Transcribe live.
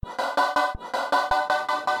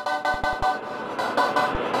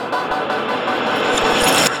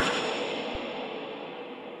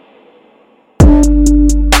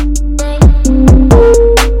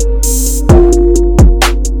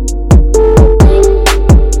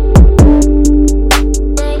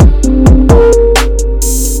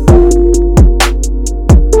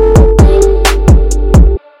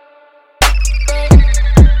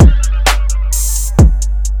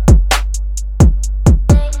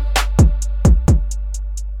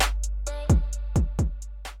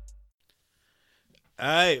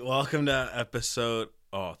right, welcome to episode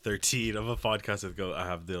 13 of a podcast with Goat. I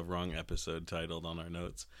have the wrong episode titled on our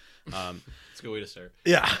notes. It's a good way to start.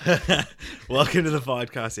 Yeah. Welcome to the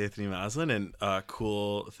podcast, Anthony Maslin, and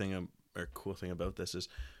cool thing about this is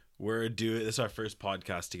this is our first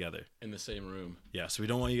podcast together In the same room. Yeah, so we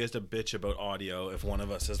don't want you guys to bitch about audio if one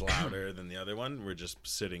of us is louder than the other one. We're just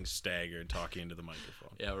sitting staggered talking into the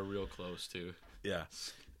microphone. Yeah, we're real close too. Yeah.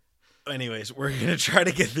 Anyways, we're gonna try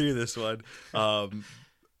to get through this one.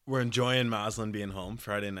 We're enjoying Maslin being home.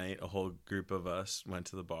 Friday night, a whole group of us went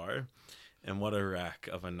to the bar, and what a wreck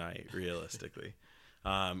of a night, realistically.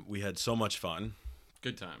 We had so much fun.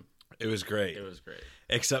 Good time. It was great. It was great.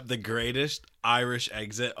 Except the greatest Irish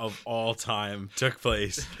exit of all time took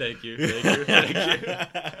place. Thank you.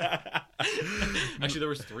 Actually, there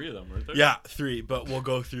was 3 of them, weren't there? Yeah, 3, but we'll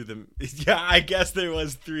go through them. Yeah, I guess there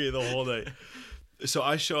was 3 the whole night. So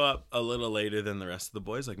I show up a little later than the rest of the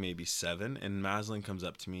boys, like maybe 7, and Maslin comes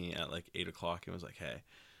up to me at like 8 o'clock and was like, "Hey,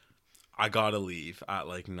 I gotta leave at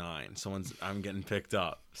like 9. I'm getting picked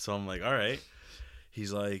up." So I'm like, "All right."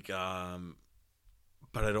 He's like, "But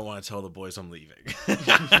I don't want to tell the boys I'm leaving."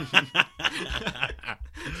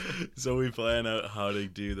 So we plan out how to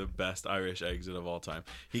do the best Irish exit of all time.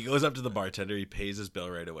 He goes up to the bartender, he pays his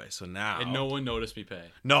bill right away. So now, And no one noticed me pay.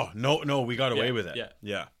 No, we got away with it.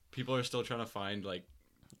 Yeah. People are still trying to find, like,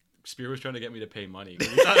 Spear was trying to get me to pay money. He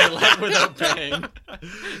thought I left without paying.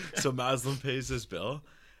 So Maslin pays his bill,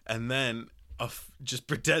 and then just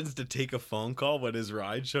pretends to take a phone call when his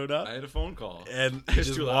ride showed up. I had a phone call. And he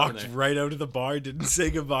just walked right out of the bar, didn't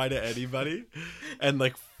say goodbye to anybody. And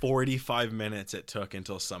like 45 minutes it took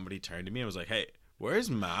until somebody turned to me and was like, "Hey, where's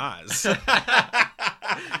Maz?"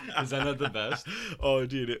 Is that not the best? Oh,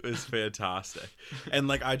 dude, it was fantastic. And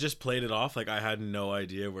like I just played it off like I had no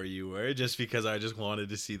idea where you were, just because I just wanted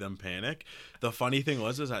to see them panic. The funny thing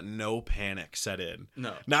was that no panic set in.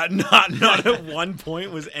 No, not at one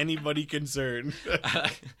point was anybody concerned.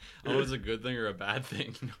 Oh, was it a good thing or a bad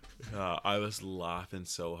thing? I was laughing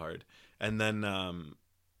so hard. And then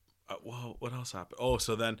well, what else happened? Oh,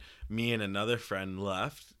 so then me and another friend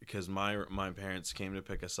left because my parents came to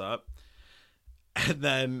pick us up. And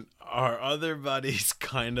then our other buddies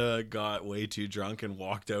kind of got way too drunk and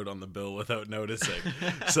walked out on the bill without noticing.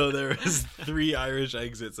 So there was 3 Irish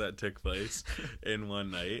exits that took place in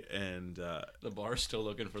one night, and the bar's still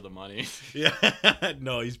looking for the money. Yeah,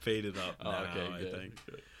 no, he's paid it up now. Okay, I good. think.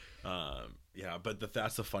 Yeah, but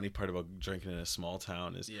that's the funny part about drinking in a small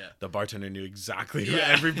town is Yeah. the bartender knew exactly who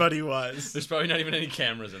everybody was. There's probably not even any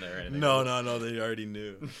cameras in there or anything. No, they already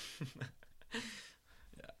knew.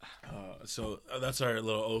 So that's our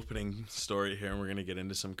little opening story here, and we're going to get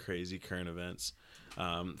into some crazy current events.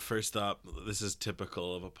 First up, this is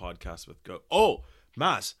typical of a podcast with Go. Oh,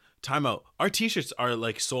 Maz, time out. Our t-shirts are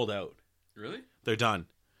like sold out. Really? They're done.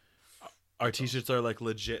 Our t-shirts are like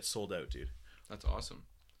legit sold out, dude. That's awesome.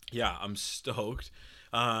 Yeah, I'm stoked.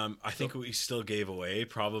 I think we still gave away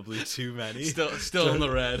probably too many. Still in the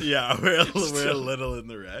red. Yeah, we're a little in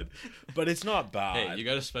the red, but it's not bad. Hey, you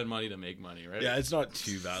got to spend money to make money, right? Yeah, it's not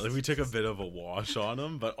too bad. Like we took a bit of a wash on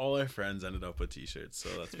them, but all our friends ended up with t-shirts, so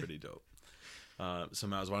that's pretty dope. So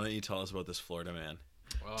Maz, why don't you tell us about this Florida man?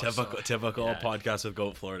 Well, Typical podcast with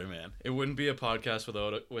Goat Florida man. It wouldn't be a podcast with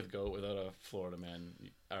Goat without a Florida man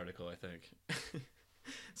article, I think.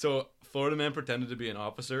 So, Florida man pretended to be an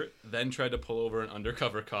officer, then tried to pull over an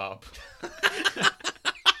undercover cop.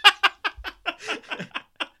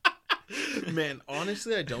 Man,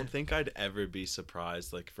 honestly, I don't think I'd ever be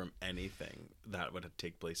surprised, like, from anything that would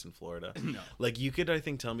take place in Florida. No. Like, you could, I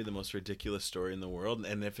think, tell me the most ridiculous story in the world,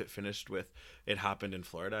 and if it finished with, it happened in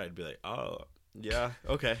Florida, I'd be like, oh, yeah,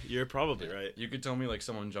 okay, you're probably right. You could tell me, like,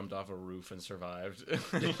 someone jumped off a roof and survived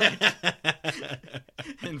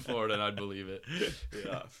in Florida, and I'd believe it.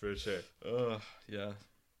 Yeah, for sure. Yeah.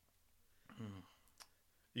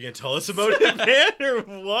 You gonna tell us about it, man, or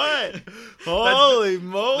what? Holy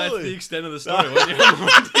moly! That's the extent of the story. What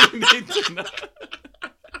do you need to know?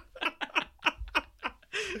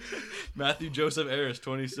 Matthew Joseph Harris,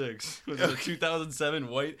 26, was a 2007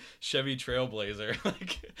 white Chevy Trailblazer.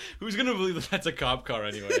 Like, who's gonna believe that that's a cop car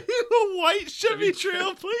anyway? A white Chevy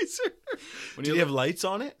Trailblazer. Did he have lights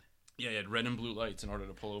on it? Yeah, he had red and blue lights in order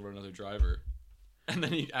to pull over another driver. And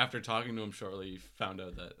then after talking to him shortly, he found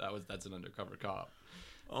out that's an undercover cop.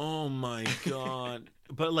 Oh my god!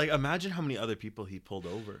 But like, imagine how many other people he pulled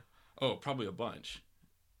over. Oh, probably a bunch.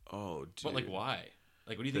 Oh, dude. But like, why?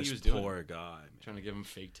 Like, what do you think this he was doing? Poor guy. Trying to give him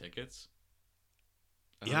fake tickets?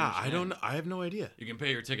 I don't. I have no idea. You can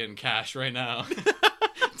pay your ticket in cash right now.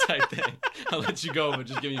 Type thing. I'll let you go, but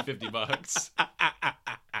just give me $50.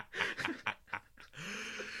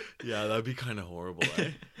 Yeah, that'd be kind of horrible.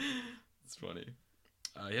 Eh? It's funny.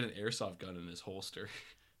 He had an airsoft gun in his holster.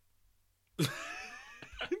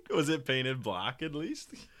 Was it painted black at least?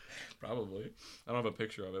 Probably. I don't have a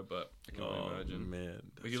picture of it, but I can only imagine. Man,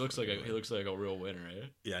 But he looks like a real winner, eh?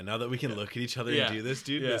 Yeah, now that we can look at each other Yeah. and do this,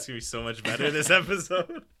 dude, Yeah. this is gonna be so much better this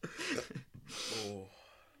episode.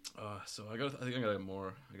 So I think I got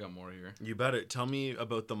more. I got more here. You better tell me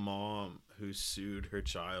about the mom who sued her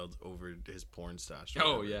child over his porn stash.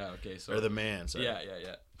 Oh whatever. yeah, okay. So Or the man. Sorry. Yeah.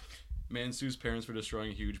 Man sues parents for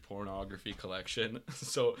destroying a huge pornography collection.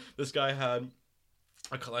 So this guy had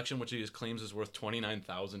a collection which he claims is worth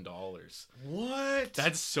 $29,000. What?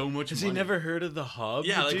 That's so much Has money. he never heard of the hub?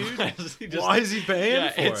 Yeah, like, dude. why Why is he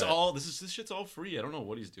paying for it's it? all this shit's all free. I don't know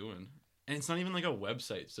what he's doing, and it's not even like a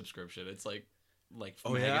website subscription. It's like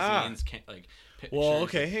Oh, yeah. magazines, like pictures. Well,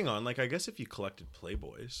 okay, hang on. Like, I guess if you collected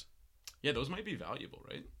Playboys, Yeah, those might be valuable,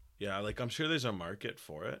 right? yeah, like I'm sure there's a market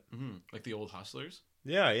for it. Mm-hmm. Like the old Hustlers.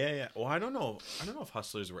 Yeah. Well, I don't know. I don't know if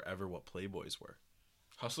Hustlers were ever what Playboys were.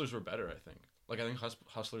 Hustlers were better, I think. Like I think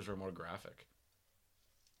Hustlers were more graphic.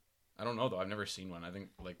 I don't know though. I've never seen one. I don't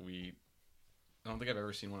think I've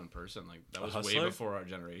ever seen one in person. Like that A was way Hustler? before our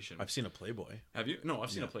generation. I've seen a Playboy. Have you? No,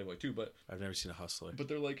 I've seen Yeah. a Playboy too, but I've never seen a Hustler.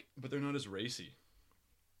 they're not as racy.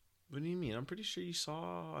 What do you mean? I'm pretty sure you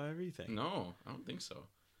saw everything. No, I don't think so.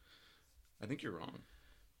 I think you're wrong.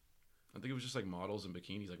 I think it was just like models and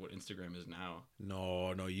bikinis, like what Instagram is now.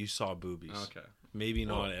 No, you saw boobies. Okay. Maybe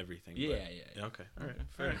Well, not everything. Yeah. But... Okay. All right. Okay,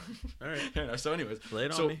 Fair enough. All right. Fair enough. So, anyways, Lay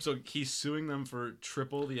it on me. so he's suing them for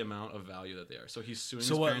triple the amount of value that they are. So he's suing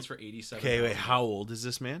So his what- parents for 87. Okay, wait. How old is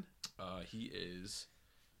this man? He is.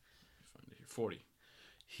 Let me find it here. 40.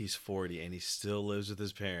 He's 40 and he still lives with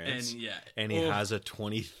his parents. And yeah, And he has a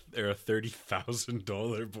 $20,000 or a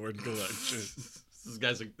 $30,000 porn collection. This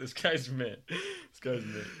guy's man. This guy's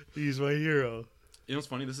man. He's my hero. You know what's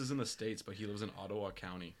funny? This is in the States, but he lives in Ottawa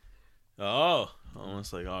County. Oh,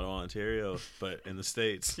 almost like Ottawa, Ontario, but in the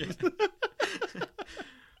States.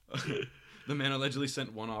 The man allegedly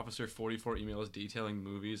sent one officer 44 emails detailing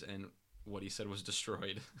movies and what he said was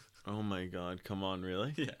destroyed. Oh my God! Come on,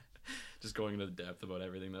 really? Yeah, just going into depth about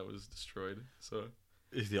everything that was destroyed. So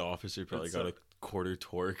If the officer probably It's got a quarter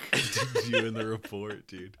torque doing the report,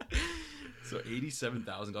 dude. So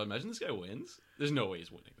 $87,000. Imagine this guy wins. There's no way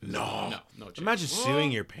he's winning. No chance. Imagine Well,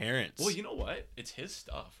 suing your parents. Well, you know what? It's his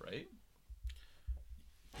stuff, right?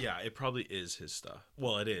 Yeah, it probably is his stuff.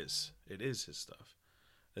 Well, it is. It is his stuff.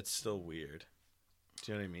 It's still weird.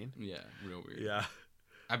 Do you know what I mean? Yeah, real weird. Yeah.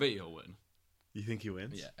 I bet he'll win. You think he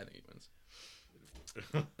wins? Yeah, I think he wins.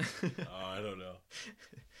 Oh, I don't know.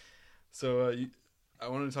 So I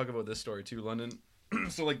wanted to talk about this story too. London.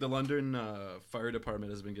 So like the London fire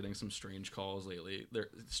department has been getting some strange calls lately. They're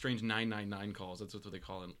strange 999 calls. That's what they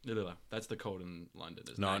call it. That's the code in London.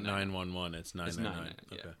 Is Not 999. 911. It's 999.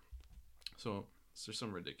 Yeah. Okay. So there's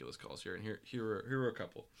some ridiculous calls here, and here are a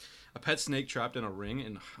couple. A pet snake trapped in a ring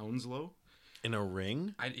in Hounslow. In a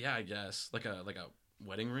ring? I guess like a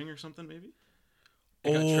wedding ring or something maybe.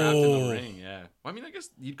 It got trapped in the ring. Yeah. Well, I mean, I guess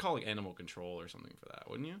you'd call like animal control or something for that,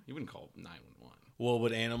 wouldn't you? You wouldn't call 911. Well,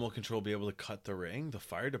 would animal control be able to cut the ring? The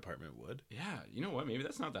fire department would. Yeah. You know what? Maybe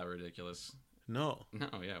that's not that ridiculous. No. No.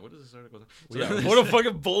 Yeah. What is this article? Yeah, what a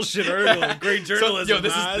fucking bullshit article. Great journalism.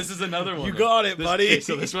 This is another one. You got it, buddy. Okay,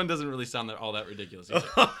 so this one doesn't really sound all that ridiculous either.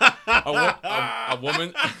 a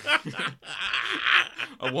woman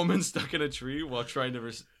a woman stuck in a tree while trying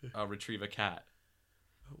to retrieve a cat.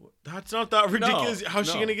 That's not that ridiculous. No, How's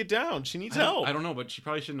she no. going to get down? She needs help. I don't know, but she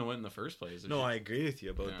probably shouldn't have went in the first place. No, I agree with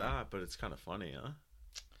you about Yeah. that, but it's kind of funny,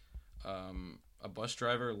 huh? A bus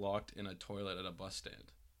driver locked in a toilet at a bus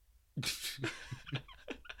stand.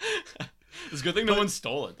 It's a good thing no one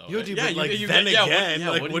stole it, though. Yo, dude, yeah, but, like, you then yeah, again,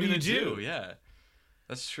 like, what what are do you you gonna do? Yeah,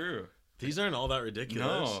 that's true. These aren't all that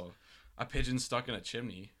ridiculous. No, a pigeon stuck in a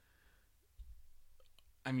chimney.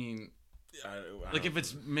 I mean, like if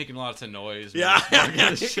it's making lots of noise, Yeah.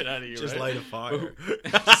 get the shit out of you. Just right? light a fire.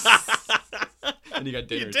 And you got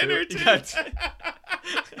dinner, Dinner too. too. You got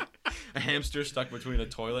a hamster stuck between a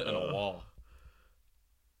toilet and a wall.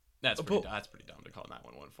 That's pretty dumb to call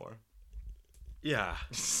 911 for. Yeah.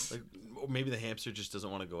 Like, or maybe the hamster just doesn't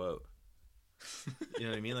want to go out. You know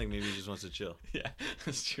what I mean? Like, maybe he just wants to chill. Yeah,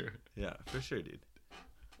 that's true. Yeah, for sure, dude.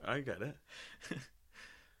 I get it.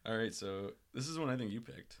 All right, so this is one I think you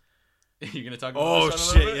picked. You gonna talk about Oh,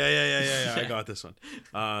 this one a little shit. bit? Yeah. I got this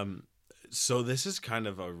one. So this is kind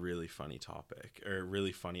of a really funny topic, or a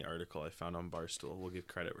really funny article I found on Barstool. We'll give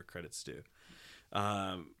credit where credit's due.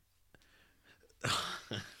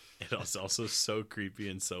 It was also so creepy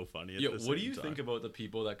and so funny at Yo, the what do same you time. think about the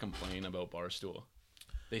people that complain about Barstool?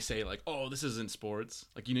 they say like, "Oh, this isn't sports."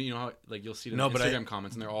 Like you know how like you'll see it in No, but Instagram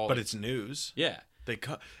comments, and they're all. But like, it's news. yeah. They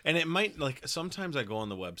cut, and it might like sometimes I go on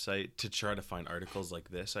the website to try to find articles like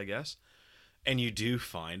this, I guess, and you do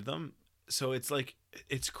find them. So it's like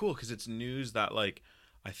it's cool because it's news that like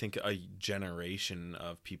I think a generation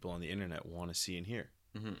of people on the internet want to see and hear.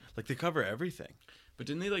 Mm-hmm. Like they cover everything. But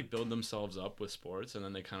didn't they like build themselves up with sports, and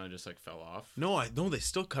then they kind of just like fell off? No, they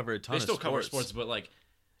still cover a ton. They of still sports. cover sports, but like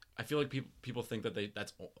I feel like people think that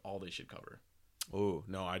that's all they should cover. Oh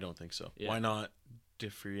no, I don't think so. Yeah. Why not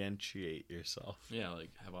differentiate yourself? Yeah, like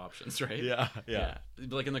have options, right? Yeah.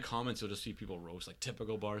 But like in the comments, you'll just see people roast like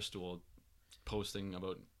typical Barstool posting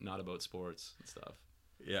about not about sports and stuff.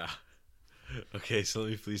 Yeah. Okay, so let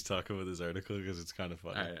me please talk about this article because it's kind of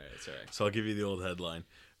funny. All right, it's all right. So I'll give you the old headline: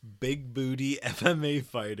 Big booty MMA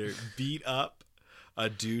fighter beat up a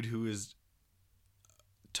dude who was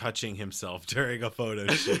touching himself during a photo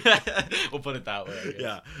shoot. We'll put it that way.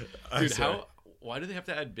 I guess. Yeah, Dude, why do they have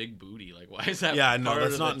to add big booty? Like, why is that? Yeah, no, part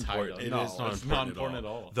that's of not the important. title? It's not important at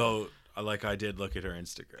all. Though, like, I did look at her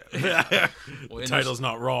Instagram. Well, The title's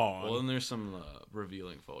not wrong. Well, then there's some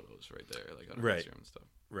revealing photos right there, like on her Right. Instagram and stuff.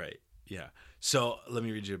 Right. Yeah. So let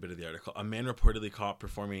me read you a bit of the article. A man reportedly caught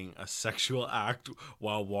performing a sexual act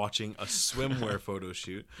while watching a swimwear photo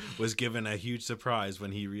shoot was given a huge surprise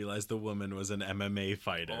when he realized the woman was an MMA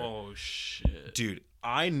fighter. Oh shit, Dude,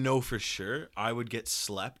 I know for sure I would get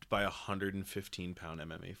slept by a 115-pound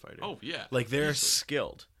MMA fighter. Oh yeah, Like they're easily.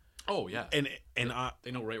 skilled. Oh yeah, And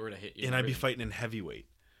they know right where to hit you. and I'd be everything. fighting in heavyweight.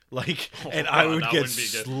 Like, Oh, and I God, would that get wouldn't be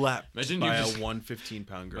good. slept Imagine by you a just-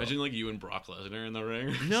 115-pound girl. Imagine like you and Brock Lesnar in the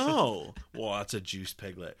ring. No. Well, that's a juice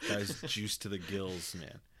piglet. Guy's juiced to the gills,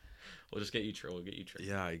 man. We'll just get you trained. We'll get you trained.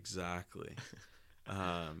 Yeah, exactly.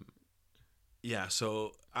 Yeah,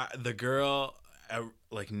 so the girl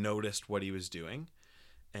like noticed what he was doing,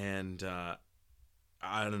 and I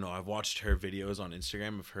don't know. I've watched her videos on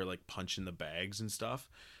Instagram of her like punching the bags and stuff.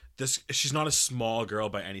 She's not a small girl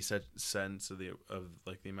by any sense of the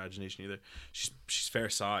imagination either. She's fair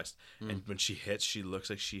sized, and when she hits, she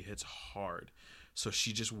looks like she hits hard. So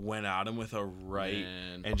she just went at him with a right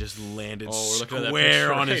Man. and just landed Oh, we're looking at that square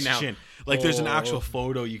picture on his right now. chin. Like there's an Oh. actual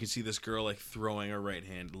photo. You can see this girl like throwing her right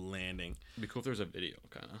hand landing. It'd be cool if there was a video,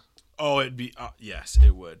 kind of. Oh, it'd be yes,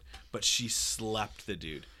 it would. But she slept the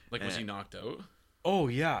dude. Like, was And- he knocked out? Oh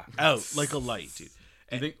yeah, out like a light, dude.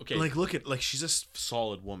 You think? Okay. Like look at like she's a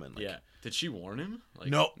solid woman. Like, Yeah. Did she warn him? Like,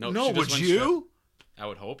 No, she just would went you? straight- I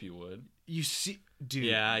would hope you would. You see, dude.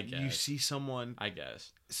 Yeah, I You guess. see someone I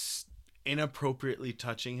guess. inappropriately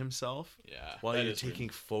touching himself Yeah. while that you're is weird. taking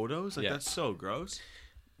photos. Like Yeah. that's so gross.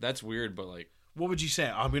 That's weird, but like What would you say?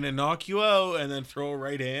 I'm gonna knock you out and then throw a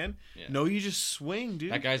right hand. Yeah. No, you just swing,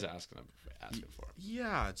 dude. that guy's asking for it.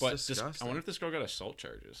 Yeah, it's But disgusting. I wonder if this girl got assault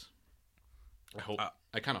charges. I hope.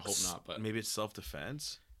 I kind of hope not, but Maybe it's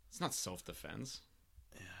self-defense. it's not self-defense.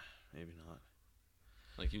 Maybe not.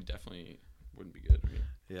 Like, you definitely wouldn't be good. Right?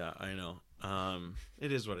 Yeah, I know.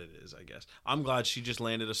 It is what it is, I guess. I'm glad she just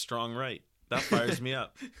landed a strong right. That fires me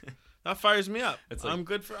up. That fires me up. It's like- I'm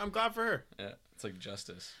glad for her. Yeah, it's like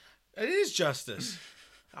justice. It is justice.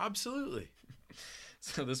 Absolutely.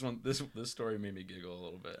 So this story made me giggle a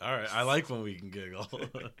little bit. All right, I like when we can giggle.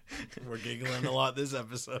 We're giggling a lot this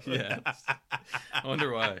episode. Yeah. I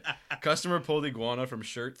wonder why. Customer pulled iguana from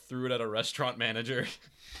shirt, threw it at a restaurant manager.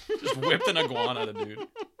 Just whipped an iguana at a dude.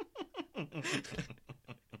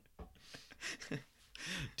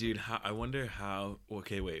 Dude, I wonder how.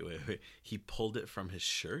 Okay, wait. He pulled it from his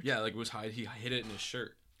shirt, Yeah, like he hid it in his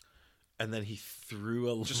shirt. and then he threw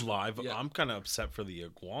a live. yeah. I'm kind of upset for the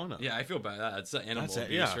iguana. Yeah, I feel bad. That's an animal That's it.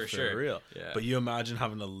 abuse Yeah, for sure. real. Yeah. But you imagine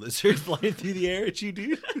having a lizard flying through the air at you,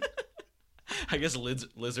 dude. I guess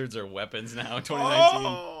lizards are weapons now, 2019.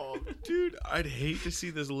 Oh, dude, I'd hate to see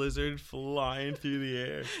this lizard flying through the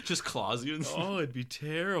air. Just claws you and stuff. Oh, it'd be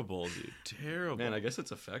terrible, dude. Terrible. Man, I guess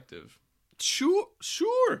it's effective. Sure.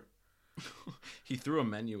 He threw a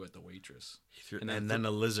menu at the waitress. And then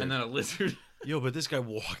a lizard. And then a lizard. Yo, but this guy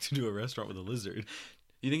walked into a restaurant with a lizard.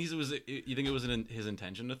 You think it was his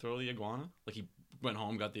intention to throw the iguana? Like, he went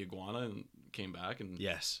home, got the iguana, and came back and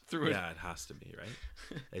Yes. Threw it. Yeah, it has to be,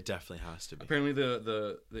 right? It definitely has to be. apparently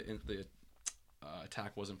the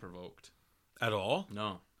attack wasn't provoked. At all?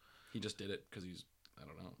 No, he just did it because I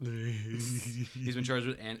don't know. He's been charged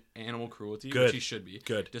with animal cruelty, Good. which he should be.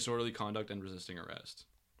 Good. Disorderly conduct and resisting arrest.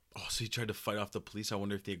 Oh, so he tried to fight off the police. I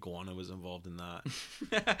wonder if the iguana was involved in that.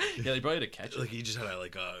 Yeah, they probably had to catch it. Like he just had an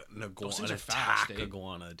iguana, Those things an are fast, attack eh?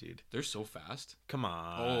 iguana, dude. They're so fast. Come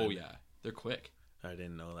on. Oh yeah, they're quick. I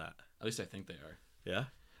didn't know that. At least I think they are. Yeah?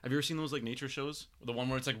 Have you ever seen those like nature shows? The one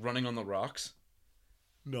where it's like running on the rocks.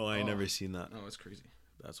 No, I Oh. never seen that. Oh, it's crazy.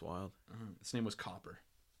 That's wild. His name was Copper.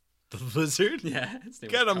 The lizard? Yeah. His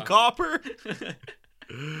name Get was him, Copper!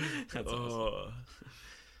 That's awesome.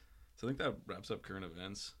 So I think that wraps up current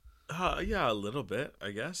events. Yeah, a little bit,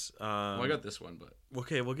 I guess. Well, I got this one, but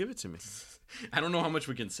okay, well, give it to me. I don't know how much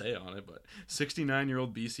we can say on it, but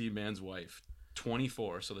 69-year-old BC man's wife,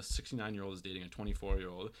 24. So the 69-year-old is dating a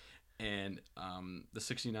 24-year-old, and the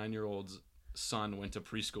 69-year-old's son went to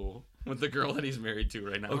preschool with the girl that he's married to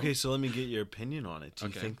right now. Okay, so let me get your opinion on it. Do you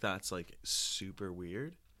Okay. think that's like super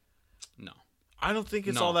weird? No. I don't think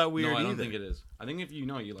it's all that weird No, I don't either. think it is. I think if you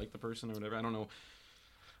like the person or whatever, I don't know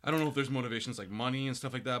if there's motivations like money and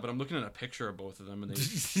stuff like that, but I'm looking at a picture of both of them, and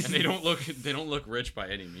they don't look rich by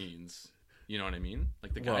any means. You know what I mean?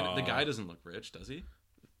 Like the guy doesn't look rich, does he?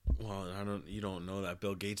 Well, you don't know that.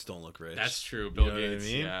 Bill Gates don't look rich. That's true. Bill You know Gates, what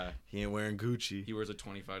I mean? yeah. He ain't wearing Gucci. He wears a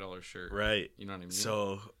 $25 shirt. Right. You know what I mean?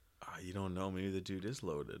 So, you don't know. Maybe the dude is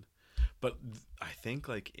loaded. But I think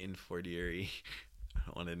like in Fort Erie, I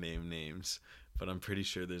don't want to name names, but I'm pretty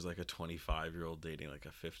sure there's like a 25-year-old dating like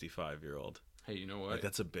a 55-year-old. Hey, you know what? Like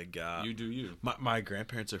that's a big gap. You do you. My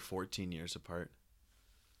grandparents are 14 years apart.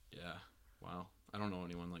 Yeah. Wow. I don't know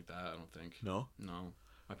anyone like that, I don't think. No? No.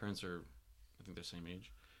 My parents are, I think they're same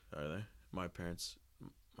age. Are they? My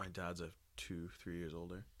dad's 2-3 years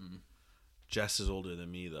older. Mm. Jess is older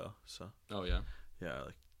than me though, so Oh, yeah? yeah,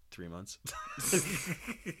 like 3 months.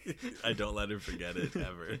 I don't let her forget it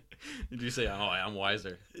ever. Did you say, oh, I'm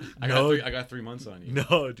wiser? No. I got 3 months on you.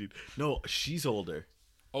 No, dude. No, she's older.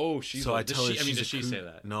 Oh, she's So older. I tell her Does she say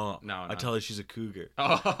that? No, No, I tell her she's a cougar.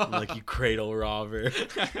 Oh. I'm like, you cradle robber.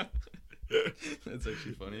 That's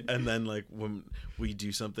actually funny. And then like when we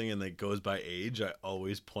do something and it goes by age, I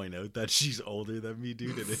always point out that she's older than me,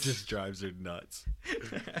 dude, and it just drives her nuts.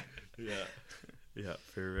 Yeah,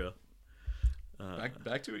 for real.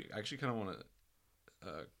 Back to I actually kind of want to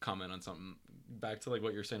comment on something. Back to like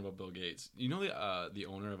what you're saying about Bill Gates. You know the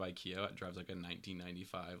owner of IKEA drives like a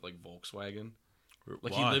 1995 like Volkswagen.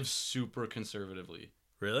 Like Why? he lives super conservatively.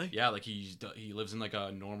 Really? Yeah, like he lives in like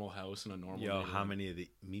a normal house in a normal. Yo, how neighborhood. many of the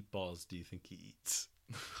meatballs do you think he eats?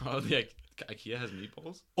 Oh, the IKEA has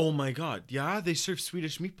meatballs. Oh my god, yeah, they serve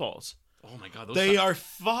Swedish meatballs. Oh my god, those They are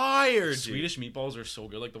fire, dude. Swedish meatballs are so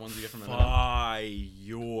good, like the ones you get from Fire,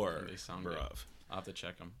 They sound bruv. good. I'll have to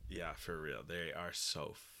check them. Yeah, for real, they are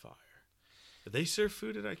so fire. They serve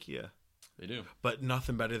food at IKEA, They do. but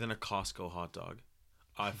nothing better than a Costco hot dog.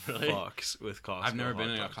 I Really? fucks with Costco. I've never been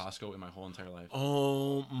in a dogs. Costco in my whole entire life.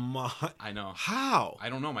 Oh my! I know. How? I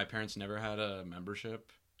don't know. My parents never had a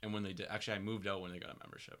membership, and when they did, actually, I moved out when they got a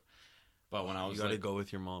membership. But when I was you gotta like, go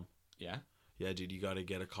with your mom. yeah, Yeah, dude, you gotta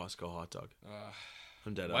get a Costco hot dog.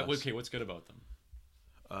 I'm dead ass. okay, what's good about them?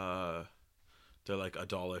 They're like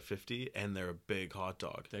 $1.50 and they're a big hot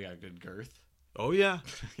dog. They got good girth. Oh yeah.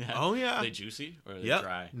 Yeah. Oh yeah. Are they juicy or are they Yeah.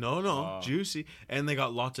 dry? No, Oh. juicy, and they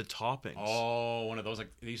got lots of toppings. Oh, one of those like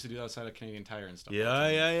they used to do that outside of Canadian Tire and stuff. all the Yeah,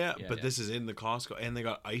 time. yeah. Yeah, But yeah. this is in the Costco, and they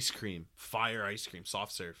got ice cream, fire ice cream,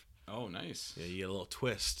 soft serve. Oh, nice. Yeah, you get a little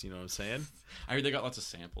twist. You know what I'm saying? I heard they got lots of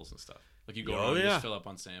samples and stuff. Like you go Oh, around, you yeah. just fill up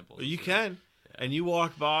on samples. You So- can. Yeah. And you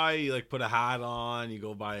walk by, you like put a hat on, you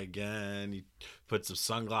go by again, you put some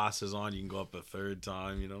sunglasses on, you can go up a third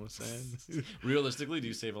time. You know what I'm saying? Realistically, do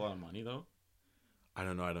you save a lot of money though? I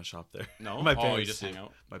don't know. I don't shop there. No. My Oh, parents you just do. hang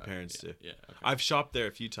out. My parents yeah, do. Yeah. Okay. I've shopped there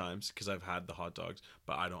a few times because I've had the hot dogs,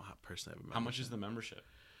 but I don't personally have a membership. How much is the membership?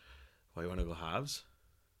 Well, you want to go halves?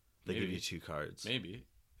 They give Maybe. you 2 cards. Maybe.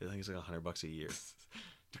 I think it's like $100 a year.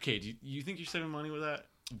 Okay. Do you think you're saving money with that?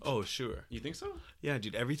 Oh, sure. You think so? Yeah,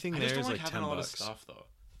 dude. Everything I there just is don't like like having $10. a lot of stuff though.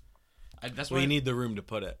 That's Well, why you need the room to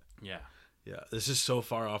put it. Yeah. Yeah, this is so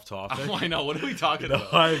far off topic. Oh, I know. What are we talking No,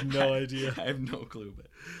 about? I have no idea. I have no clue. But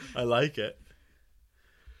I like it.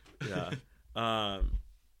 Yeah.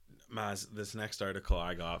 Maz, this next article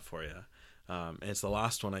I got for you. And it's the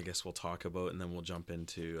last one I guess we'll talk about, and then we'll jump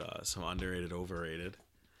into some underrated, overrated.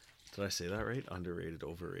 Did I say that right? Underrated,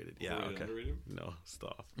 overrated. Yeah, Overrated, okay. underrated? No,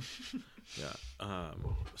 stop. Yeah.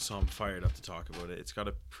 So I'm fired up to talk about it. It's got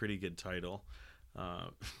a pretty good title.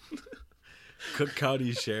 Cook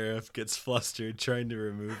County Sheriff gets flustered trying to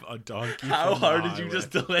remove a donkey. how from the hard did you highway.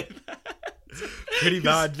 just delay that? Pretty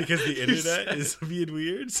bad because the you internet said- is being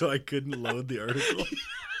weird, so I couldn't load the article.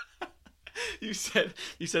 You said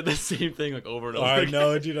the same thing like over and over. I again.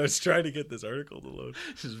 know, dude. I was trying to get this article to load.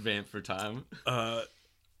 Just vamp for time.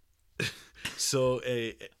 So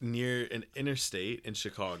near an interstate in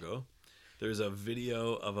Chicago, there's a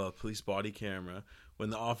video of a police body camera when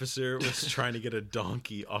the officer was trying to get a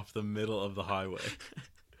donkey off the middle of the highway.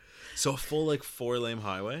 So a full like 4-lane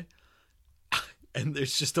highway, and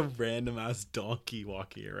there's just a random ass donkey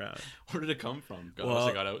walking around. Where did it come from? Well,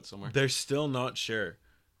 It got out somewhere. They're still not sure.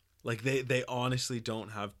 Like they honestly don't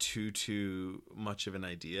have too much of an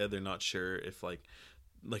idea. They're not sure if like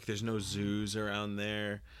there's no zoos around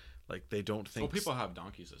there. Like they don't think. Well, people have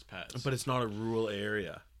donkeys as pets, but it's not a rural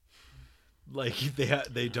area. Like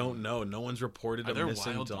they don't know. No one's reported a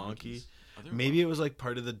missing donkey. Donkeys? Maybe it was like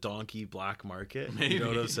part of the donkey black market. Maybe. You know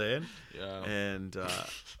what I'm saying? Yeah. And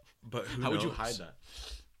but how would you hide that?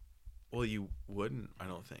 Well, you wouldn't. I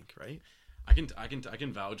don't think. Right? I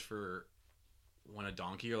can vouch for when a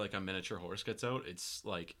donkey or like a miniature horse gets out. It's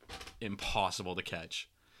like impossible to catch.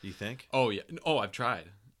 You think? Oh yeah. Oh, I've tried.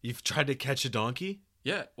 You've tried to catch a donkey?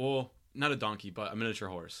 Yeah. Well, not a donkey, but a miniature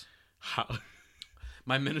horse. How?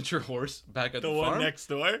 My miniature horse back at the one farm. next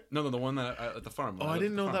door? No, the one that at the farm. Oh, I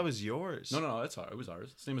didn't know that was yours. No, it's ours. It was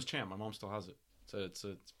ours. His name was Champ. My mom still has it. So it's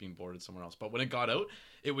being boarded somewhere else. But when it got out,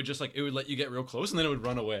 it would just like it would let you get real close and then it would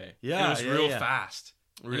run away. Yeah, and it was real fast.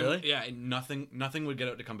 Really? Yeah, and nothing would get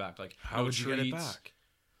out to come back. Like how would you get it back?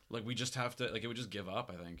 Like we just have to like it would just give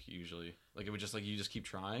up. I think usually like it would just like you just keep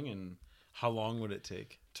trying and. How long would it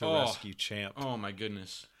take to rescue Champ? Oh my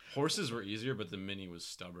goodness, horses were easier, but the mini was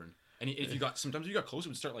stubborn. And if you got sometimes you got close, it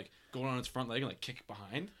would start like going on its front leg and like kick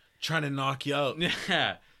behind, trying to knock you out.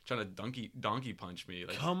 Yeah, trying to donkey punch me.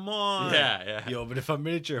 Like, come on. Yeah. Yo, but if a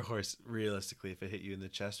miniature horse, realistically, if it hit you in the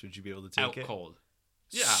chest, would you be able to take out it? Cold.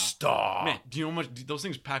 Yeah. Stop. Man, do you know how much those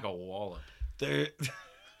things pack a wallop? They're.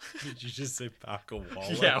 Did you just say pack a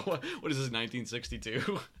wallop? Yeah. What is this?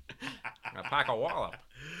 1962. I pack a wallop.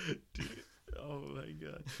 Dude. Oh my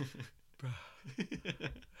god. Bruh.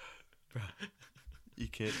 You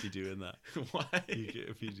can't be doing that. Why? You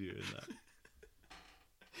can't be doing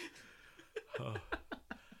that.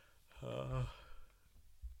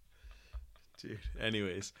 Dude.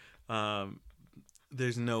 Anyways,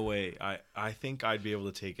 there's no way. I think I'd be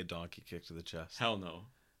able to take a donkey kick to the chest. Hell no.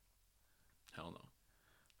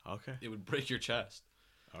 Okay. It would break your chest.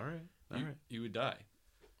 All right. You would die.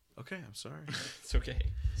 Okay, I'm sorry. It's okay.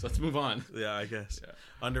 So let's move on. Yeah, I guess. Yeah.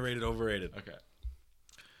 Underrated, overrated. Okay.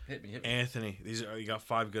 Hit me. Anthony. You got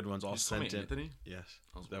 5 good ones all sent in. Anthony? Yes.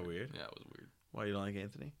 Is that weird? Yeah, it was weird. Why you don't like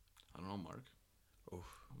Anthony? I don't know, Mark. Oof.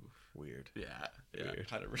 Weird. Yeah. Weird.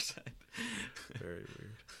 100%. Very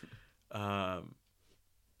weird.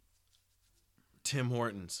 Tim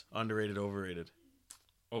Hortons. Underrated, overrated.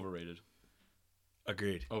 Overrated.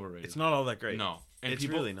 Agreed. Overrated. It's not all that great. No. And it's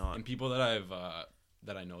really not. And people that I've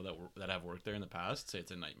that I know that have worked there in the past say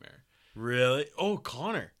it's a nightmare. Really? Oh,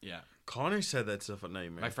 Connor. Yeah. Connor said that's a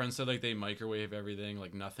nightmare. My friend said like they microwave everything.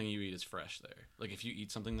 Like nothing you eat is fresh there. Like if you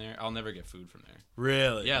eat something there, I'll never get food from there.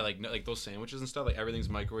 Really? Yeah, like those sandwiches and stuff. Like everything's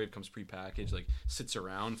microwave, comes prepackaged. Like sits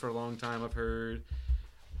around for a long time. I've heard.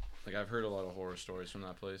 Like I've heard a lot of horror stories from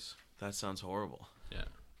that place. That sounds horrible. Yeah.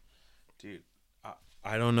 Dude,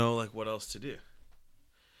 I don't know like what else to do.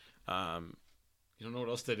 You don't know what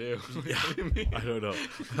else to do. Yeah, I don't know.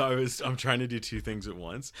 I'm trying to do 2 things at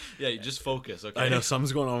once. Yeah, you just focus. Okay. I know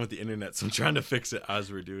something's going on with the internet, so I'm trying to fix it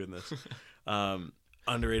as we're doing this.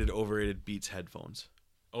 Underrated, overrated Beats headphones.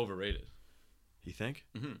 Overrated. You think?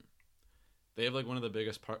 Mm-hmm. They have like one of the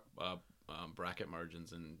biggest bracket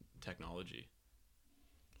margins in technology.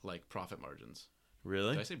 Like profit margins.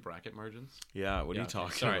 Really? Did I say bracket margins? Yeah. What are you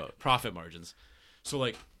talking about? Profit margins. So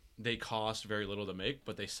like. They cost very little to make,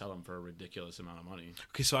 but they sell them for a ridiculous amount of money.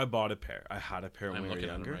 Okay, so I bought a pair. I had a pair when we were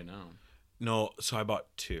younger. I'm looking at them right now. No, so I bought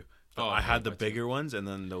 2. But I had the bigger ones, and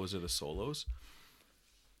then those are the solos.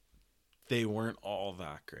 They weren't all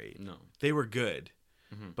that great. No. They were good,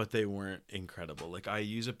 but they weren't incredible. Like, I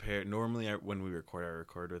use a pair. Normally, when we record, I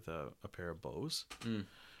record with a pair of Bose.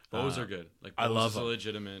 Bose are good. Like Bose I love is them.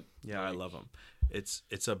 legitimate. Yeah, I love them.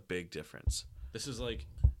 It's a big difference. This is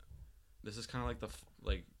kind of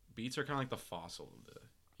like Beats are kind of like the Fossil of the,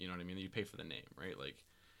 you know what I mean? You pay for the name, right? Like,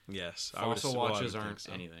 yes, Fossil watches aren't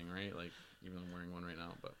anything, right? Like, even though I'm wearing one right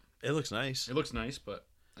now, but it looks nice. It looks nice, but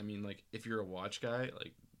I mean, like, if you're a watch guy,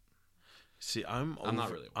 like, see, I'm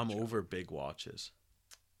not really. I'm over big watches.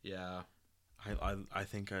 Yeah, I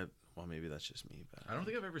think well, maybe that's just me, but I don't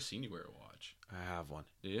think I've ever seen you wear a watch. I have one.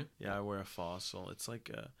 Do you? Yeah, I wear a Fossil. It's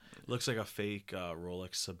like looks like a fake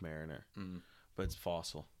Rolex Submariner, but it's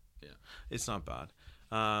Fossil. Yeah, it's not bad.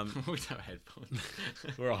 We have headphones.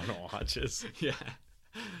 We're on watches. Yeah,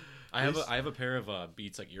 I have a pair of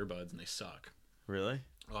Beats like earbuds, and they suck. Really?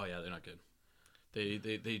 Oh yeah, they're not good.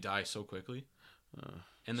 They die so quickly,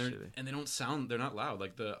 and shitty. they don't sound. They're not loud.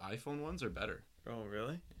 Like the iPhone ones are better. Oh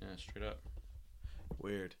really? Yeah, straight up.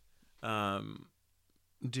 Weird.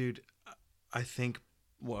 Dude, I think.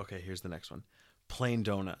 Well, okay. Here's the next one. Plain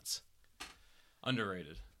donuts.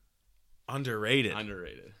 Underrated.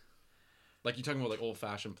 Like you talking about like old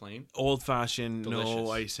fashioned plain? Old fashioned, Delicious. no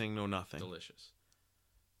icing, no nothing. Delicious.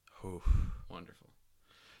 Oof. Wonderful.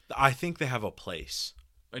 I think they have a place.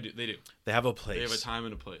 They do. They have a place. They have a time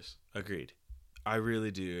and a place. Agreed. I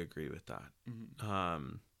really do agree with that.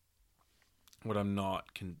 Mm-hmm. What I'm not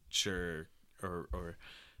sure or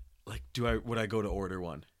like, would I go to order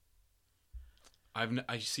one? I've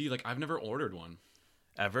never ordered one.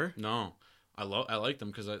 Ever? No. I like them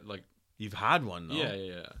because I like. You've had one though. Yeah.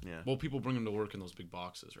 Yeah. Well, people bring them to work in those big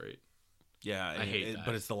boxes, right? Yeah, I hate that.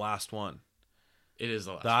 But it's the last one. It is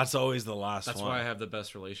the last. That's always the last That's one. why I have the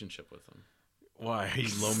best relationship with them. Why?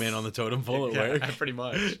 He's low man on the totem pole at work. Yeah, pretty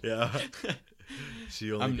much. Yeah. So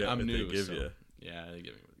you only get what new, they give so, you. Yeah, they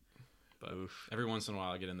give me. But every once in a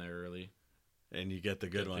while, I get in there early. And you get the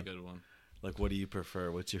good one. The good one. Like, what do you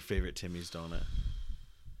prefer? What's your favorite Timmy's donut?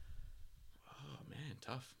 Oh man,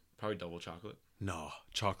 tough. Probably double chocolate. No,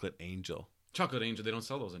 chocolate angel. Chocolate angel. They don't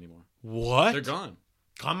sell those anymore. What? They're gone.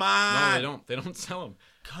 Come on. No, they don't. They don't sell them.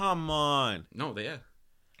 Come on. No, they. Yeah.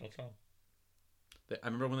 What's wrong? I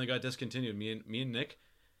remember when they got discontinued. Me and Nick,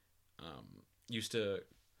 used to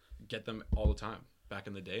get them all the time back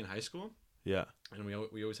in the day in high school. Yeah. And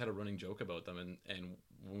we always had a running joke about them. And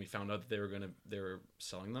when we found out that they were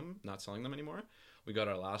selling them, not selling them anymore, we got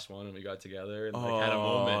our last one and we got together and like had a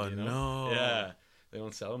moment. You know? No. Yeah. They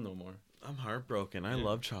don't sell them no more. I'm heartbroken. I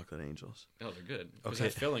love chocolate angels. Oh, they're good. Because Okay.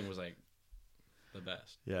 that filling was like the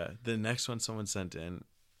best. Yeah. The next one someone sent in,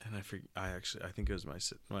 and I think it was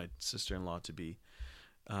my sister-in-law to be,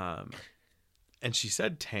 and she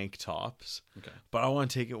said tank tops. Okay. But I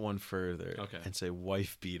want to take it one further. Okay. And say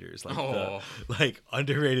wife beaters, like Oh.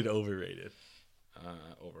 underrated, overrated.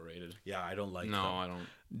 Overrated. Yeah, I don't like No, them. I don't.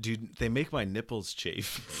 Dude, they make my nipples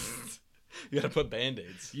chafe. You gotta put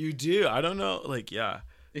Band-Aids. You do. I don't know. Like, yeah.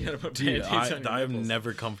 You gotta put Dude, Band-Aids on your I'm nipples.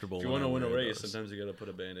 never comfortable. If you want to win a race, sometimes you gotta put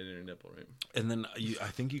a Band-Aid in your nipple, right? And then I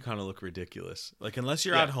think you kind of look ridiculous. Like, unless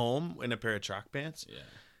you're Yeah. at home in a pair of track pants, Yeah.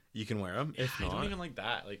 you can wear them. If I not, don't even like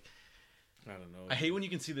that. Like, I don't know. I hate when you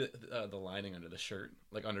can see the lining under the shirt,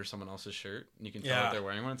 like under someone else's shirt, and you can tell Yeah. that they're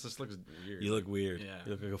wearing one. It just looks weird. You look weird. Yeah.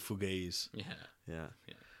 You look like a fugazi. Yeah. Yeah.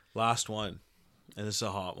 Yeah. Last one, and this is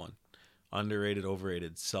a hot one. Underrated,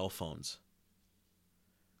 overrated cell phones.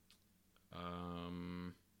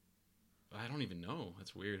 I don't even know.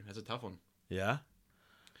 That's weird. That's a tough one. Yeah.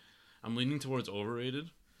 I'm leaning towards overrated,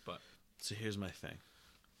 but So here's my thing.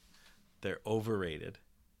 They're overrated,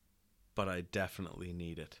 but I definitely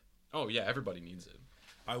need it. oh yeah, everybody needs it.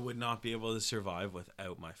 I would not be able to survive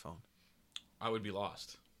without my phone. I would be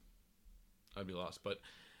lost. I'd be lost, but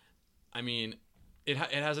I mean, it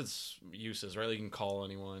has its uses, right? Like you can call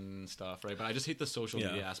anyone and stuff, right? But I just hate the social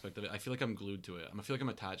media aspect of it. I feel like I'm glued to it. I feel like I'm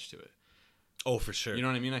attached to it. Oh, for sure. You know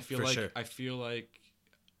what I mean? I feel For like sure.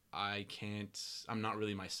 I can't. I'm not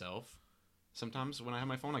really myself. Sometimes when I have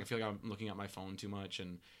my phone, I feel like I'm looking at my phone too much,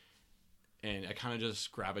 and I kind of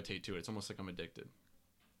just gravitate to it. It's almost like I'm addicted.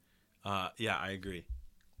 Yeah, I agree.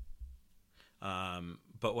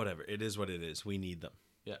 But whatever. It is what it is. We need them.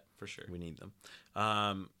 Yeah, for sure. We need them.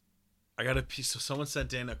 I got a piece. So someone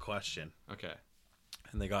sent in a question, Okay,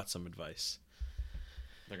 and they got some advice.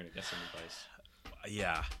 they're gonna get some advice.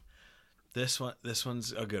 Yeah. This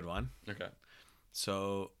one's a good one. Okay.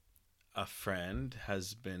 So, a friend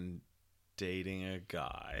has been dating a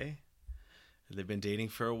guy. They've been dating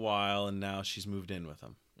for a while, and now she's moved in with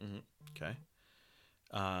him. Mm-hmm. Okay.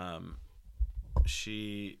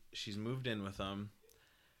 She's moved in with him.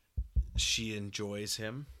 She enjoys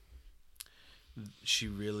him. She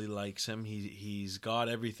really likes him. He's got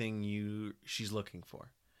everything she's looking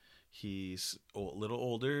for. He's a little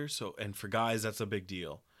older, and for guys that's a big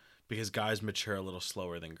deal, because guys mature a little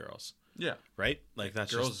slower than girls. Yeah. Right? Like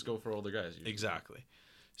that's Girls just go for older guys. Usually. exactly.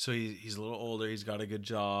 So he's a little older. He's got a good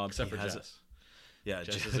job. Except He for has Jess. Yeah,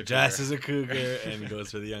 Jess is a Jess cougar. is a cougar and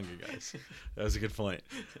goes for the younger guys. That was a good point.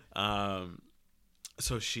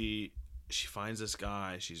 So she finds this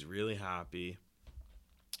guy. She's really happy.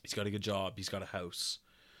 He's got a good job. He's got a house.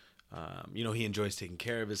 He enjoys taking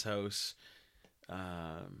care of his house.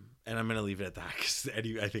 And I'm gonna leave it at that because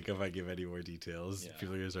I think if I give any more details,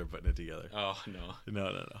 people are gonna start putting it together. Oh no.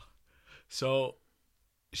 No. So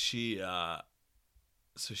she's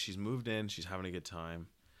moved in. She's having a good time,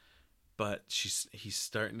 but he's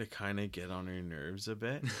starting to kind of get on her nerves a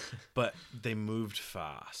bit. But they moved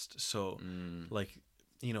fast, so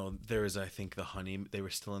there was, I think, they were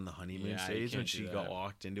still in the honeymoon stage when she got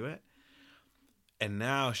walked into it. And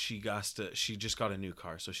now she just got a new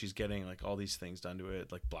car, so she's getting like all these things done to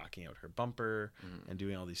it, like blacking out her bumper and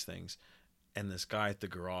doing all these things. And this guy at the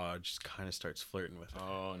garage kind of starts flirting with her.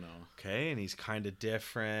 Oh no. Okay, and he's kind of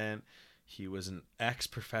different. He was an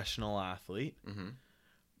ex-professional athlete,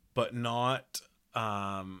 but not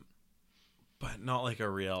but not like a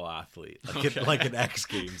real athlete, like an X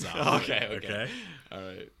Games athlete. Okay. All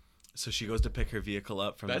right. So she goes to pick her vehicle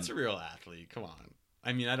up from. That's a real athlete. Come on.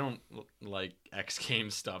 I mean, I don't like X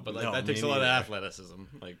Games stuff, but like No, that takes me a lot of neither. athleticism.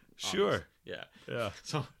 Like, Sure. honest. Yeah. Yeah.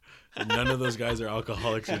 So. None of those guys are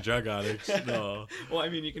alcoholics or drug addicts. No. Well, I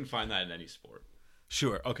mean, you can find that in any sport.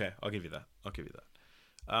 Sure. Okay. I'll give you that.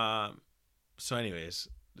 So, anyways,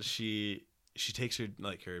 she takes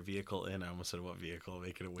her vehicle in. I almost said what vehicle,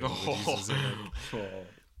 making it way more Jesus.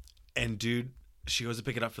 And dude, she goes to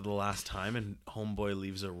pick it up for the last time, and homeboy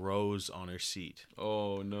leaves a rose on her seat.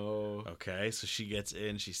 Oh no. Okay, so she gets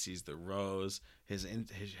in, she sees the rose, his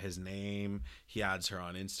name. He adds her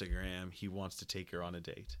on Instagram. He wants to take her on a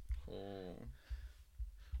date. Oh.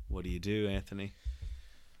 What do you do, Anthony?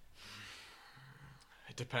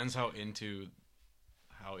 It depends how into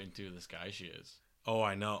this guy she is. Oh,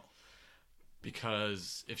 I know.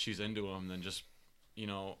 Because if she's into him, then just,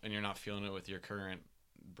 and you're not feeling it with your current,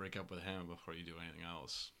 break up with him before you do anything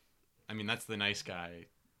else. I mean, that's the nice guy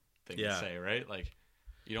thing to say, right? Like,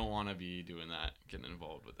 you don't want to be doing that, getting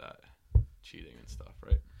involved with that, cheating and stuff,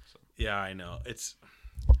 right? So. Yeah, I know.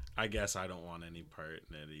 I guess I don't want any part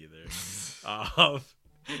in it either.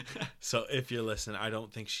 So if you're listening, I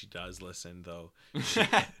don't think she does listen, though.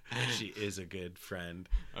 She is a good friend.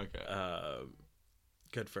 Okay.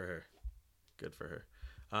 Good for her.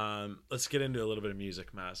 Let's get into a little bit of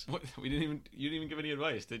music, Maz. What? You didn't even give any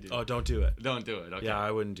advice, did you? Oh, don't do it. Don't do it. Okay. Yeah,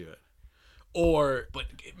 I wouldn't do it. Or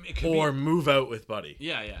move out with Buddy.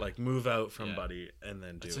 Yeah. Like move out from Buddy and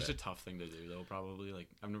then do it. It's such a tough thing to do, though. Probably, like,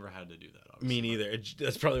 I've never had to do that. Obviously. Me neither.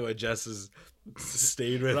 That's probably why Jess has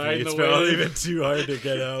stayed with me. Riding It's the wave. probably been too hard to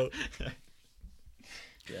get out.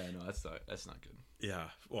 Yeah, no, that's not good. Yeah,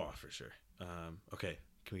 well, for sure. Okay,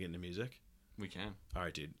 can we get into music? We can. All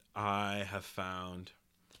right, dude. I have found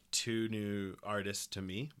 2 new artists to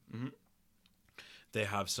me. Mm-hmm. They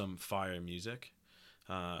have some fire music.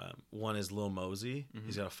 One is Lil Mosey. Mm-hmm.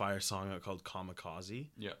 He's got a fire song out called Kamikaze.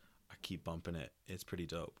 Yeah. I keep bumping it. It's pretty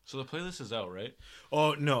dope. So the playlist is out, right?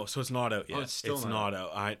 Oh, no. So it's not out yet. Oh, it's still not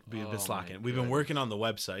out. We've been slacking. We've been working on the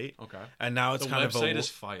website. Okay. And now it's kind of the website is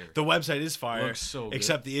fire. The website is fire. Looks so good.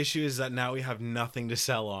 Except the issue is that now we have nothing to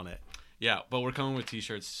sell on it. Yeah, but we're coming with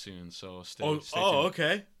t-shirts soon, so stay tuned.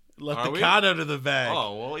 Okay. Let Are the we? cat out of the bag.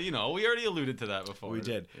 Oh, well, we already alluded to that before. We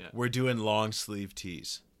did. Yeah. We're doing long sleeve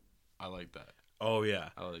tees. I like that. Oh yeah.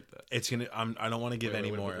 I like that. It's gonna. I don't want to give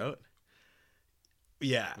any more out.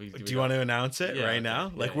 Yeah. Do you want to announce it right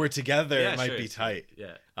now? Like we're together. Yeah, it might sure. be tight.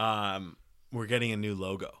 Yeah. We're getting a new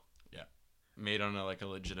logo. Yeah. Made on a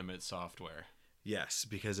legitimate software. Yes,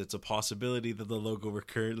 because it's a possibility that the logo we're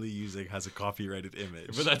currently using has a copyrighted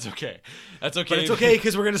image. But that's okay. That's okay. But it's okay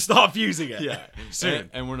because we're gonna stop using it. Yeah. Soon.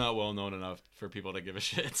 And we're not well known enough for people to give a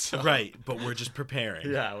shit. So. Right, but we're just preparing.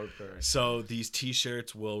 Yeah, we're preparing. So these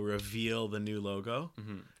T-shirts will reveal the new logo.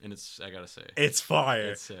 Mm-hmm. And I gotta say, it's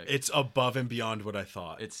fire. It's sick. It's above and beyond what I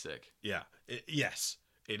thought. It's sick. Yeah. Yes,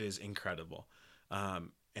 it is incredible.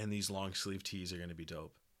 And these long sleeve tees are gonna be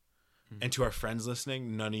dope. And to our friends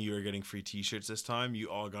listening, none of you are getting free T-shirts this time. You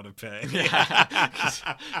all gotta pay.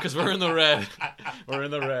 Because we're in the red. We're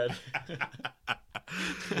in the red.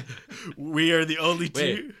 We are the only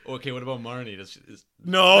two. Wait, okay, what about Marnie?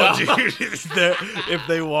 No, dude. If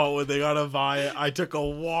they want one, they gotta buy it. I took a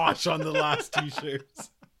wash on the last T-shirts.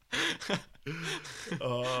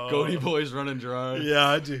 Goatee Boys running dry.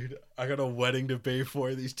 Yeah, dude. I got a wedding to pay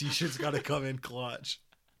for. These T-shirts gotta come in clutch.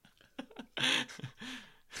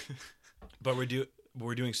 But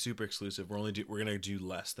we're doing super exclusive. We're gonna do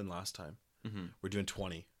less than last time. Mm-hmm. We're doing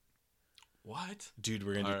 20. What? Dude,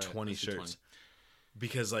 we're gonna do 20 shirts. 20.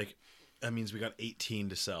 Because that means we got 18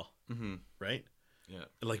 to sell. Mm-hmm. Right? Yeah.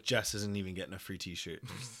 Like Jess isn't even getting a free T-shirt.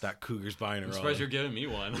 That Cougar's buying her own. I'm surprised you're giving me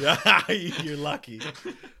one. Yeah, you're lucky.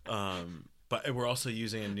 But we're also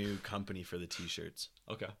using a new company for the T-shirts.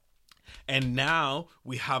 Okay. And now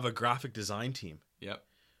we have a graphic design team. Yep.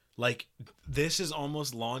 Like, this is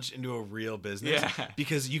almost launched into a real business. Yeah.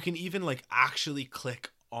 Because you can even actually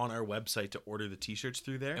click on our website to order the T-shirts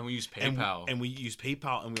through there. And we use PayPal. And we use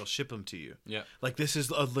PayPal and we'll ship them to you. Yeah. Like, this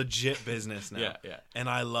is a legit business now. Yeah. And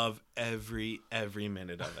I love every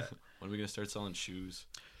minute of it. When are we going to start selling shoes?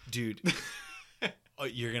 Dude,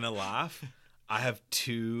 you're going to laugh. I have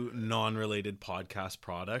 2 non-related podcast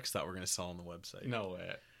products that we're going to sell on the website. No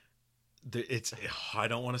way. I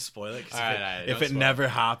don't want to spoil it. If it never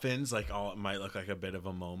happens, it might look like a bit of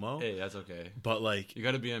a Momo. Hey, that's okay. But you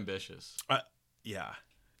got to be ambitious. Yeah.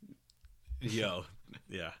 Yo.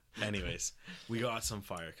 Yeah. Anyways, we got some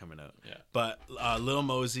fire coming out. Yeah. But Lil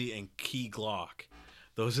Mosey and Key Glock,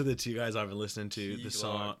 those are the 2 guys I've been listening to. The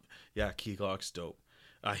song, yeah, Key Glock's dope.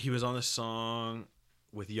 He was on the song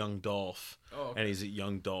with Young Dolph. Oh, okay. And he's a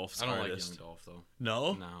Young Dolph's I don't artist. like Young Dolph though.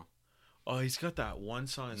 No? No. Oh, he's got that one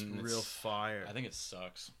song that's real fire. I think it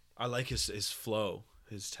sucks. I like his flow,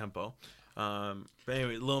 his tempo. But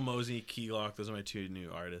anyway, Lil Mosey, Key Glock, those are my two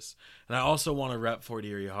new artists. And I also want to rep Fort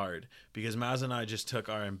Erie hard because Maz and I just took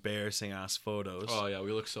our embarrassing ass photos. Oh yeah,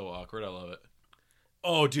 we look so awkward. I love it.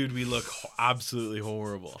 Oh, dude, we look absolutely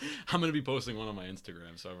horrible. I'm gonna be posting one on my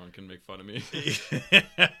Instagram so everyone can make fun of me.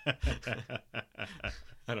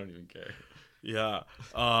 I don't even care. Yeah.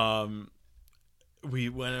 We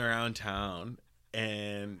went around town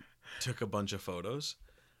and took a bunch of photos.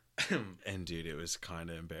 And dude, it was kind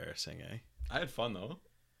of embarrassing, eh? I had fun though.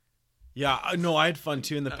 Yeah, no, I had fun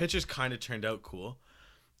too, and the pictures kind of turned out cool.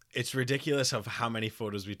 It's ridiculous of how many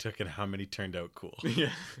photos we took and how many turned out cool.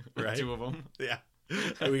 Yeah, right. 2 of them. Yeah,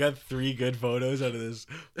 and we got 3 good photos out of this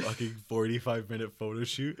fucking 45-minute photo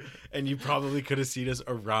shoot, and you probably could have seen us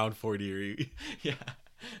around Fort Erie. Yeah.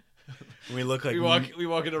 We look like we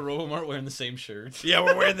walk into Robomart wearing the same shirts. Yeah,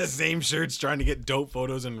 we're wearing the same shirts, trying to get dope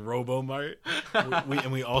photos in Robomart.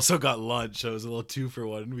 And we also got lunch, so it was a little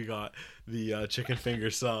 2-for-1. We got the chicken finger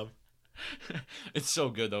sub. It's so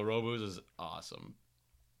good though. Robo's is awesome.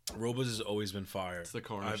 Robo's has always been fire. It's the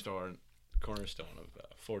cornerstone of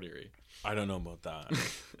Fort Erie. I don't know about that.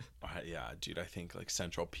 Yeah, dude, I think like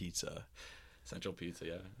Central Pizza. Central Pizza,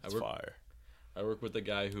 yeah. It's fire. I work with the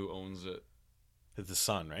guy who owns it. It's the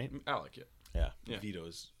son, right? Alec, yeah. Yeah.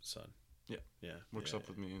 Vito's son. Yeah. Yeah. Works up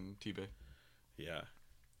with me in T-Bay. Yeah.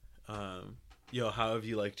 Yo, how have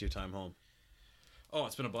you liked your time home? Oh,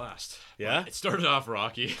 it's been a blast. Yeah? It started off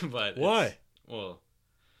rocky, but why?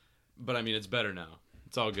 But I mean, it's better now.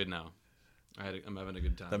 It's all good now. I'm having a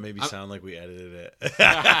good time. That made me sound like we edited it.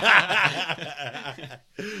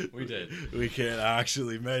 We did. We can't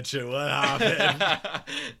actually mention what happened.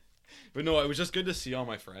 But no, it was just good to see all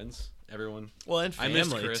my friends, everyone. Well, and family I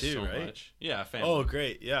missed Chris too, so right? much. Yeah, family. Oh,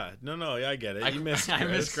 great. Yeah. No, yeah, I get it. You missed Chris. I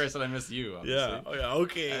miss Chris and I miss you, obviously. Yeah. Oh, yeah.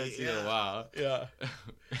 Okay. I haven't seen you in a while. Yeah.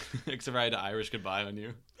 Except I had to Irish goodbye on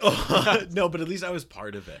you. No, but at least I was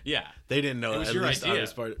part of it. Yeah. They didn't know. It was at your least idea. I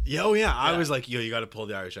was part of it. Yeah, oh, yeah. I was like, yo, you got to pull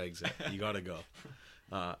the Irish exit. You got to go.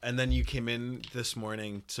 And then you came in this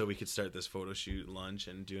morning so we could start this photo shoot, lunch,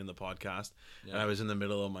 and doing the podcast. Yeah. And I was in the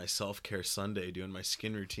middle of my self-care Sunday doing my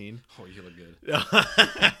skin routine. Oh, you look good.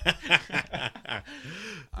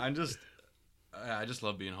 I just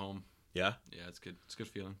love being home. Yeah? Yeah, it's good. It's a good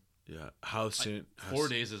feeling. Yeah. How soon? 4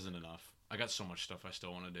 days isn't enough. I got so much stuff I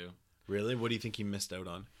still want to do. Really? What do you think you missed out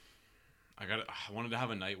on? I wanted to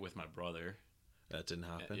have a night with my brother. That didn't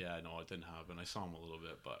happen? Yeah, no, it didn't happen. I saw him a little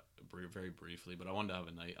bit, but very briefly. But I wanted to have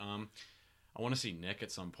a night. I want to see Nick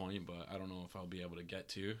at some point, but I don't know if I'll be able to get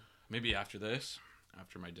to. Maybe after this,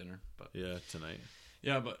 after my dinner. But yeah, tonight.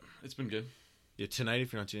 Yeah, but it's been good. Yeah, tonight,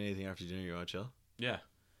 if you're not doing anything after dinner, you want to chill? Yeah.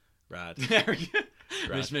 Rad.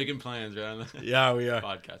 We're just making plans, right? On the yeah, we are.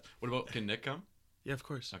 Podcast. What about, can Nick come? Yeah, of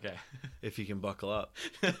course. Okay. If he can buckle up.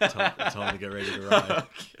 Tell him to get ready to ride.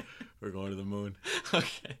 Okay. We're going to the moon.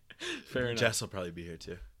 Okay. Fair enough.Ess will probably be here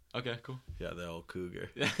too. Okay, cool. Yeah, the old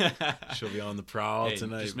cougar. She'll be on the prowl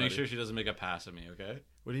tonight. Just make sure she doesn't make a pass at me, okay?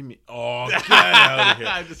 What do you mean? Oh, get out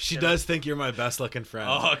of here. She does think you're my best looking friend.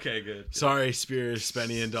 Oh, okay, good. Sorry, Spears,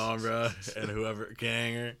 Spenny, and Dombra, and whoever,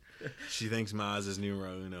 Ganger. She thinks Maz is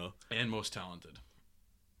numero uno. And most talented.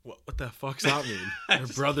 What the fuck's that mean? Her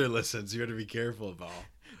brother listens. You got to be careful about.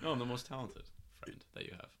 No, I'm the most talented friend that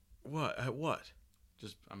you have. What? At what?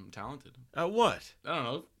 Just, I'm talented. At what? I don't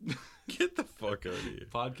know. Get the fuck out of here.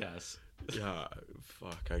 Podcasts. Yeah,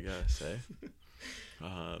 fuck, I gotta say.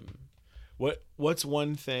 What's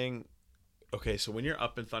one thing? Okay, so when you're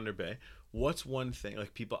up in Thunder Bay, what's one thing,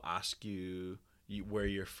 like people ask you where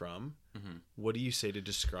you're from, what do you say to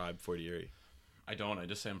describe Fort Erie? I don't. I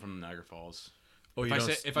just say I'm from Niagara Falls. Oh,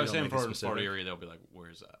 if I say I'm from Fort Erie, they'll be like,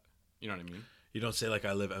 "Where's that?" You know what I mean? You don't say like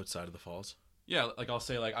I live outside of the falls. Yeah, like I'll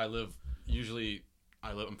say like I'm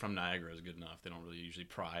from Niagara is good enough. They don't really usually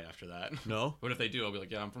pry after that. No. But if they do, I'll be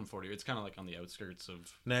like, yeah, I'm from Fort Erie. It's kind of like on the outskirts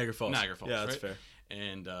of Niagara Falls. Niagara Falls. Yeah, that's right? fair.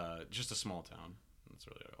 And just a small town. That's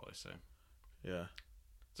really all I say. Yeah.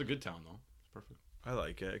 It's a good town though. It's perfect. I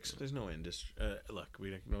like it. There's no industry. Look,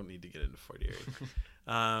 we don't need to get into Fort Erie.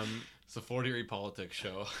 It's a Fort Erie politics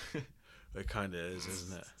show. It kind of is,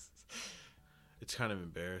 isn't it? It's kind of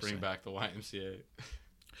embarrassing. Bring back the YMCA.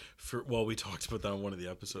 Well, we talked about that on one of the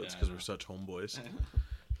episodes because we're such homeboys.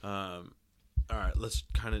 All right, let's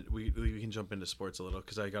kind of we can jump into sports a little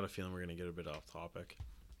because I got a feeling we're gonna get a bit off topic.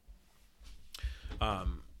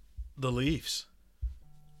 The Leafs,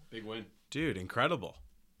 big win, dude, incredible.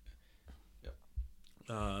 Yep.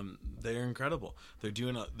 They're incredible. They're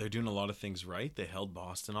doing a lot of things right. They held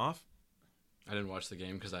Boston off. I didn't watch the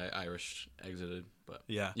game because Irish exited, but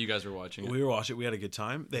Yeah, you guys were watching it. we were watching. We had a good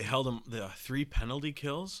time. They held them. The 3 penalty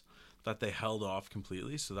kills that they held off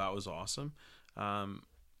completely. So that was awesome.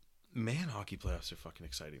 Man, hockey playoffs are fucking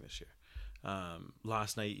exciting this year.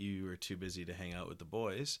 Last night you were too busy to hang out with the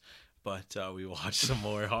boys, but we watched some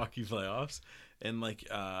more hockey playoffs, and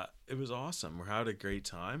it was awesome. We're having a great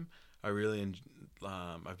time. I've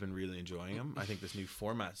been really enjoying them. I think this new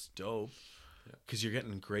format's dope because you're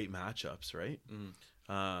getting great matchups, right?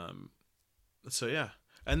 Mm. So yeah,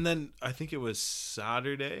 and then I think it was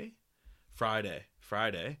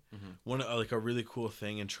Friday. Mm-hmm. One a really cool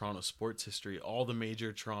thing in Toronto sports history. All the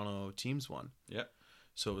major Toronto teams won. Yeah.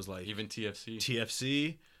 So it was like Even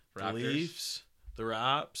TFC, the Raptors. Leafs, the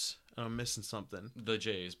Raps. I'm missing something. the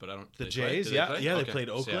Jays, but I don't. The did they play? Jays, Did they yeah, play? yeah, they Okay. played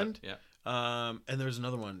So, Oakland. Yeah. And there's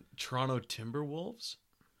another one, Toronto Timberwolves.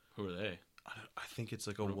 Who are they? I think it's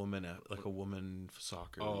like a woman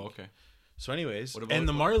soccer. Oh, league. okay. So, anyways, What about- and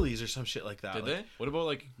the Marlies or some shit like that. Did like, they? What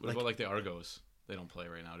about the Argos? They don't play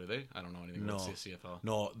right now, do they? I don't know anything about the CFL.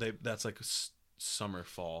 No, that's like summer,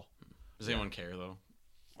 fall. Does anyone care though?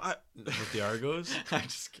 With the Argos? I'm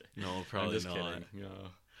just kidding. No, probably I'm just not. kidding. Yeah.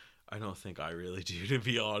 I don't think I really do, to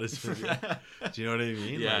be honest with you. Do you know what I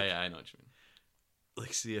mean? Yeah, I know what you mean.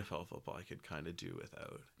 Like CFL football, I could kind of do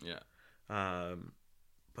without. Yeah.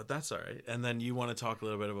 But that's all right. And then you want to talk a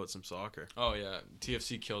little bit about some soccer. Oh yeah,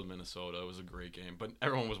 TFC killed Minnesota. It was a great game, but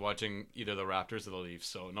everyone was watching either the Raptors or the Leafs,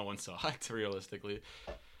 so no one saw it realistically.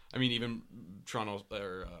 I mean, even Toronto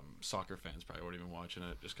or soccer fans probably weren't even watching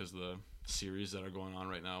it just because the series that are going on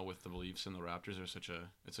right now with the Leafs and the Raptors are such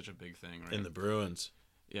a big thing, right? And the Bruins.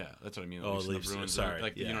 Yeah, that's what I mean. The Oh, Leafs and Leafs. the Bruins Sorry.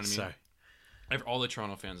 are, you know what I mean. Sorry. All the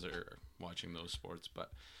Toronto fans are watching those sports, but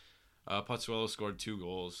Pozzuelo scored 2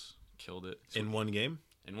 goals, killed it In one game?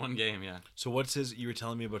 in one game. Yeah, So what's you were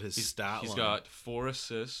telling me about his stat he's line. got 4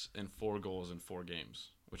 assists and 4 goals in 4 games,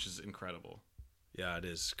 which is incredible. Yeah, it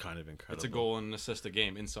is kind of incredible. It's a goal and an assist a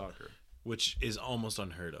game in soccer. Which is almost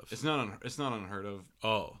unheard of. It's not unheard of.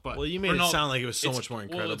 Oh, But well, you made it sound like it was so much more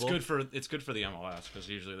incredible. Well, it's good for the MLS because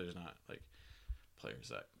usually there's not like players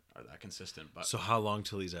that are that consistent. But So how long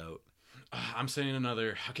till he's out? I'm saying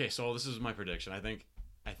another. Okay, so this is my prediction. I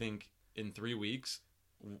think in 3 weeks,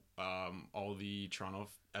 all the Toronto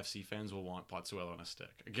FC fans will want Pozzuelo on a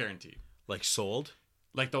stick. I guarantee. Like sold?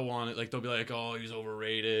 Like they'll want it. Like they'll be like, "Oh, he's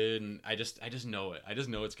overrated," and I just know it. I just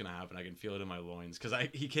know it's gonna happen. I can feel it in my loins because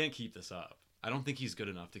he can't keep this up. I don't think he's good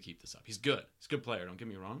enough to keep this up. He's good. He's a good player. Don't get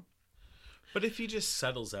me wrong. But if he just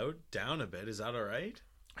settles down a bit, is that all right?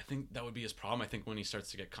 I think that would be his problem. I think when he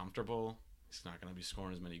starts to get comfortable, he's not going to be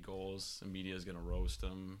scoring as many goals. The media is going to roast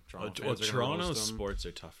him. Toronto's sports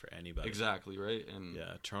are tough for anybody. Exactly, right? And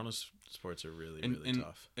yeah, Toronto's sports are really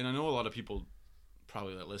tough. And I know a lot of people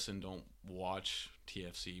probably that listen don't watch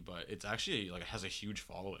TFC, but it's actually like it has a huge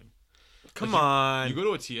following. Come like on. You go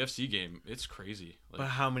to a TFC game, it's crazy. Like, But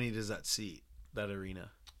how many does that seat? That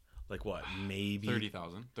arena? Like what? Maybe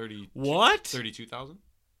 30,000. 30 What? 32,000?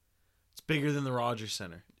 It's bigger than the Rogers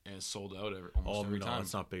Center. And it's sold out almost every time. No,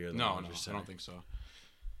 it's not bigger than the No, Rogers Center. I don't think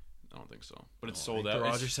so. But it's I sold think out. The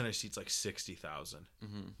Rogers Center seats like 60,000.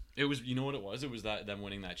 Mm-hmm. It was. You know what it was? It was them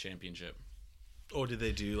winning that championship. Oh, did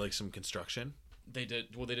they do like some construction? They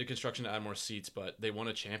did. Well, they did construction to add more seats, but they won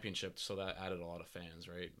a championship, so that added a lot of fans,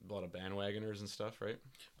 right? A lot of bandwagoners and stuff, right?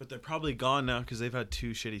 But they're probably gone now because they've had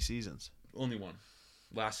 2 shitty seasons. Only one.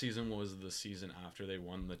 Last season was the season after they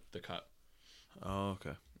won the cup. Oh,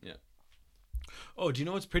 okay. Yeah. Oh, do you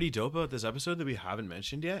know what's pretty dope about this episode that we haven't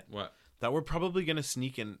mentioned yet? What? That we're probably going to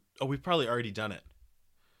sneak in. Oh, we've probably already done it.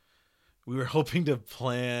 We were hoping to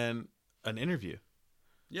plan an interview.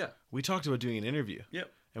 Yeah. We talked about doing an interview.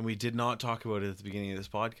 Yep. And we did not talk about it at the beginning of this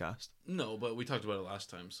podcast. No, but we talked about it last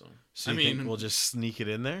time, so. So you think we'll just sneak it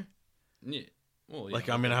in there? Yeah. Well, yeah. Like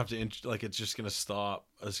I'm gonna have to it's just gonna stop.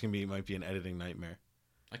 It's might be an editing nightmare.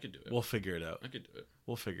 I could do it. We'll figure it out. I could do it.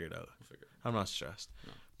 We'll figure it out. We'll figure it out. I'm not stressed.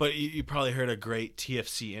 No. But you probably heard a great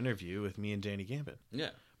TFC interview with me and Danny Gambin.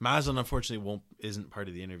 Yeah. Maslin unfortunately isn't part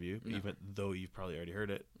of the interview, No. even though you've probably already heard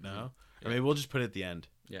it now. Yeah. Or maybe we'll just put it at the end.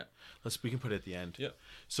 Yeah. We can put it at the end. Yep.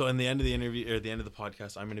 So in the end of the interview or the end of the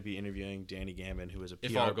podcast, I'm going to be interviewing Danny Gambin, who is a PR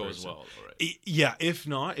If all goes person. well, all right. Yeah. If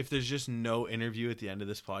not, if there's just no interview at the end of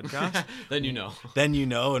this podcast, then you know. Then you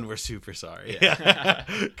know, and we're super sorry. Yeah.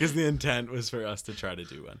 Because the intent was for us to try to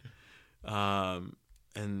do one.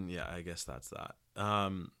 And yeah, I guess that's that.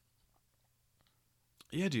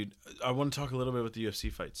 Yeah, dude, I want to talk a little bit about the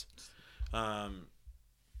UFC fights.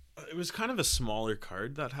 It was kind of a smaller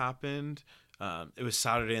card that happened. It was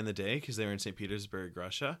Saturday in the day because they were in St. Petersburg,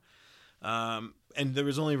 Russia. And there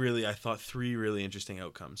was only really, I thought, 3 really interesting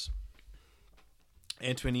outcomes.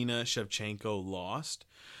 Antonina Shevchenko lost.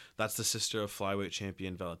 That's the sister of flyweight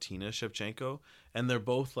champion Valentina Shevchenko. And they're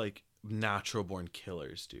both like natural born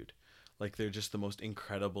killers, dude. Like they're just the most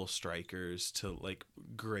incredible strikers to like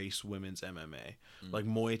grace women's MMA. Like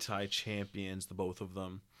Muay Thai champions, the both of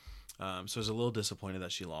them. So I was a little disappointed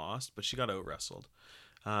that she lost, but she got out wrestled.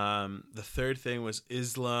 The third thing was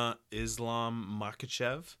Islam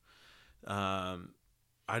Makhachev.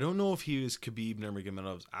 I don't know if he was Khabib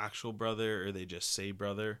Nurmagomedov's actual brother or they just say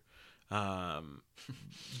brother. Yeah,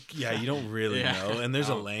 you don't really know, and there's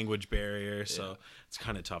a language barrier, so it's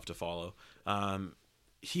kind of tough to follow.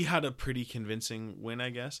 He had a pretty convincing win,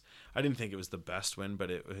 I guess. I didn't think it was the best win,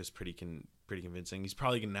 but it was pretty convincing. He's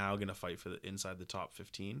probably now going to fight for inside the top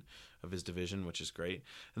 15 of his division, which is great.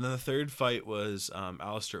 And then the third fight was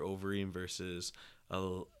Alistair Overeem versus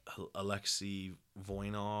Alexei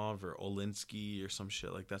Voinov or Olinsky or some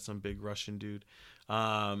shit like that, some big Russian dude.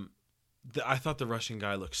 I thought the Russian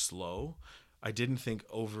guy looked slow. I didn't think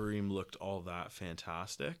Overeem looked all that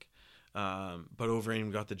fantastic. But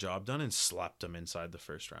Overeem got the job done and slapped him inside the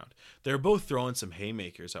first round. They were both throwing some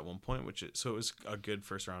haymakers at one point, so it was a good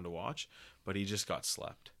first round to watch, but he just got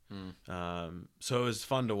slept. So it was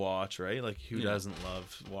fun to watch, right? Like, who doesn't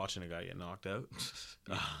love watching a guy get knocked out?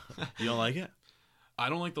 You don't like it? I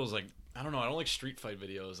don't like those, like, I don't know. I don't like street fight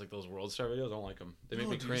videos, like those World Star videos. I don't like them. They make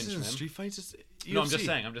me cringe, man. Street fights? It's UFC. No, I'm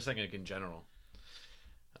just saying like in general.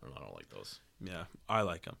 I don't like those. Yeah, I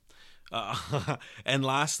like them. And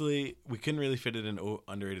lastly, we couldn't really fit it in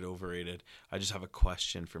underrated, overrated. I just have a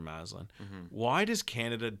question for Maslin. Why does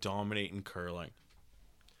Canada dominate in curling?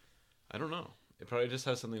 I don't know. It probably just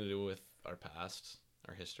has something to do with our past,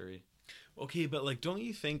 our history. Okay, but like, don't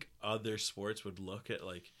you think other sports would look at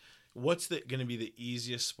like, what's going to be the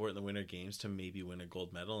easiest sport in the Winter Games to maybe win a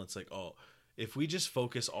gold medal? And it's like, oh, if we just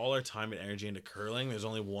focus all our time and energy into curling, there's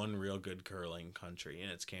only one real good curling country,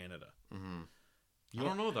 and it's Canada. I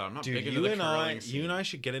don't know though. I'm not Dude, big into the curling scene. You and I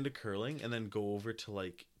should get into curling and then go over to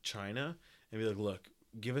like China and be like, look,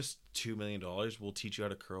 give us $2 million. We'll teach you how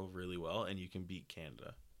to curl really well, and you can beat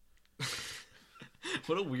Canada.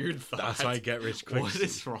 What a weird thought. That's why I get rich quick. What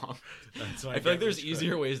is wrong? That's why I feel like there's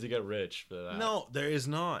easier ways to get rich for that. No, there is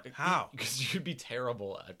not. How? Because you'd be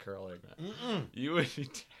terrible at curling, man. You would be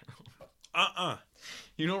terrible.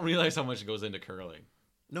 You don't realize how much goes into curling.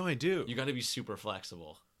 No, I do. You got to be super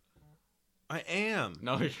flexible. I am.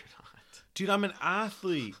 No, you're not. Dude, I'm an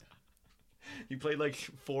athlete. You played like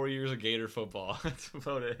 4 years of Gator football. That's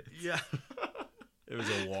about it. Yeah. It was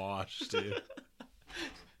a wash, dude.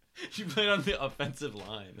 You played on the offensive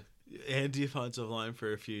line. And defensive line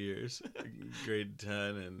for a few years. Grade 10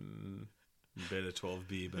 and a bit of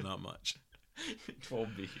 12B, but not much.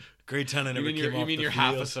 12B. Grade 10 I never came off the field. You mean you're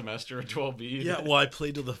half a semester of 12B? Yeah, well, I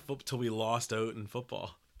played till we lost out in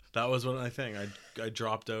football. That was one of my thing. I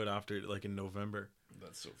dropped out after like in November.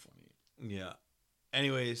 That's so funny. Yeah.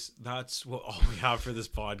 Anyways, that's all we have for this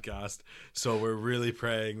podcast. So we're really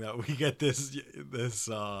praying that we get this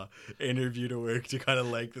interview to work to kind of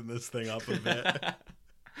lengthen this thing up a bit.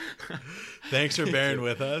 Thanks for bearing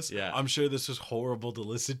with us. Yeah. I'm sure this was horrible to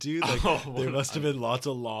listen to. Like, there must have been lots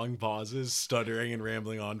of long pauses, stuttering and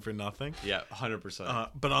rambling on for nothing. Yeah, 100%.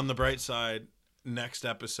 But on the bright side, next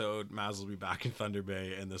episode, Maz will be back in Thunder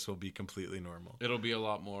Bay, and this will be completely normal. It'll be a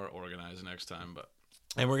lot more organized next time, but...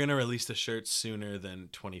 And we're going to release the shirts sooner than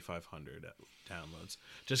 2,500 downloads.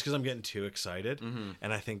 Just because I'm getting too excited,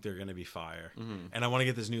 and I think they're going to be fire. And I want to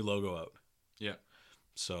get this new logo out. Yeah.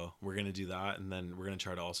 So we're going to do that, and then we're going to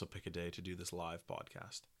try to also pick a day to do this live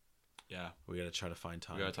podcast. Yeah. We got to try to find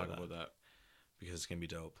time. We got to talk about that. Because it's going to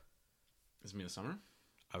be dope. Is it me in the summer?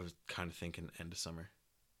 I was kind of thinking end of summer.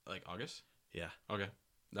 Like August? Yeah. Okay.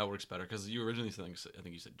 That works better because you originally said, I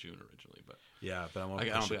think you said June originally, but yeah, but I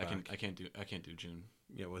can't do June.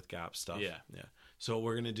 Yeah, with gap stuff. Yeah. So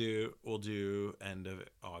we'll do end of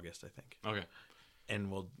August, I think. Okay.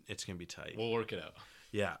 And it's gonna be tight. We'll work it out.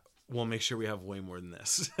 Yeah, we'll make sure we have way more than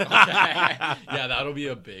this. Okay. Yeah, that'll be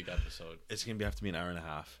a big episode. It's gonna have to be an hour and a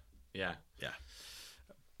half. Yeah. Yeah.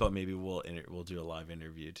 But maybe we'll do a live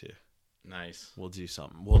interview too. Nice. We'll do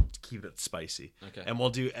something. We'll keep it spicy. Okay. And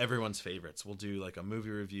we'll do everyone's favorites. We'll do like a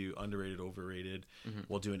movie review, underrated, overrated.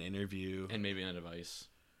 We'll do an interview. And maybe an advice.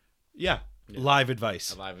 Yeah. Live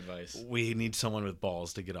advice. A live advice. We need someone with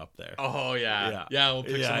balls to get up there. Oh, yeah. Yeah, we'll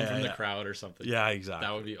pick someone from the crowd or something. Yeah, exactly.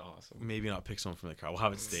 That would be awesome. Maybe not pick someone from the crowd. We'll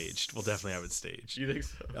have it staged. We'll definitely have it staged. You think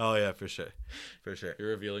so? Oh, yeah, for sure. For sure. You're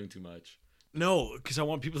revealing too much. No, because I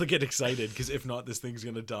want people to get excited, because if not, this thing's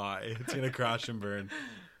going to die. It's going to crash and burn.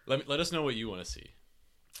 Let us know what you want to see.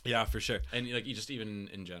 Yeah, for sure. And like you just even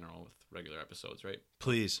in general with regular episodes, right?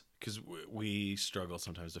 Please, because we struggle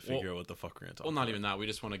sometimes to figure out what the fuck we're gonna talk. Well, not about. even that. We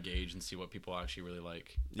just want to gauge and see what people actually really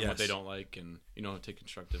like, and what they don't like, and take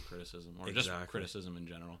constructive criticism or just criticism in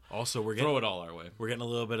general. Also, throw it all our way. We're getting a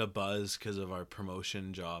little bit of buzz because of our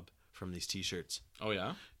promotion job from these T-shirts. Oh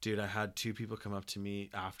yeah, dude! I had 2 people come up to me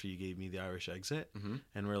after you gave me the Irish exit,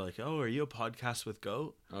 and we're like, "Oh, are you a podcast with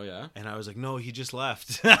Goat?" Oh yeah, and I was like, "No, he just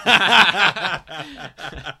left."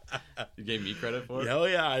 You gave me credit for it. Oh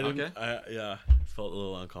yeah, I didn't. Okay. Yeah, felt a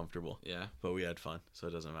little uncomfortable. Yeah, but we had fun, so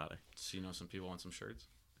it doesn't matter. So some people want some shirts.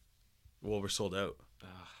 Well, we're sold out.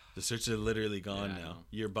 The shirts are literally gone now.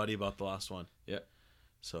 Your buddy bought the last one. Yeah.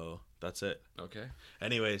 So that's it. Okay.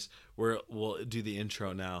 Anyways, we'll do the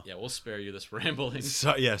intro now. Yeah, we'll spare you this rambling.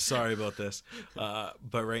 Sorry about this. But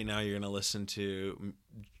right now you're gonna listen to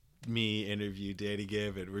me interview Danny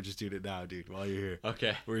Gavin. We're just doing it now, dude, while you're here.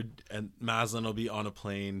 Okay. And Maslin will be on a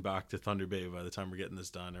plane back to Thunder Bay by the time we're getting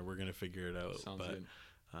this done, and we're gonna figure it out. Sounds good.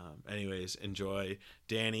 Anyways, enjoy.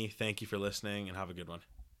 Danny, thank you for listening, and have a good one.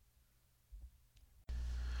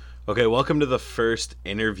 Okay, welcome to the first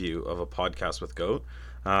interview of a podcast with Goat.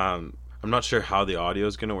 I'm not sure how the audio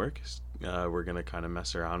is going to work. We're going to kind of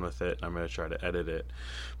mess around with it. I'm going to try to edit it.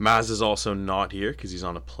 Maz is also not here because he's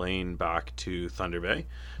on a plane back to Thunder Bay.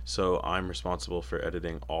 So I'm responsible for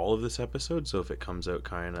editing all of this episode. So if it comes out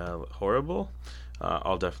kind of horrible,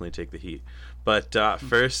 I'll definitely take the heat. But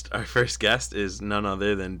first, our first guest is none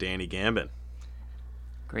other than Danny Gambin.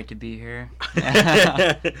 Great to be here.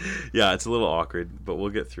 Yeah, it's a little awkward, but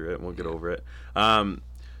we'll get through it and we'll get over it.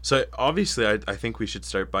 So obviously, I think we should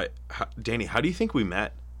start by Danny. How do you think we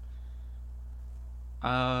met?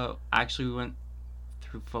 Actually, we went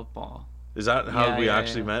through football. Is that how we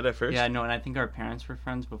actually met at first? Yeah, no, and I think our parents were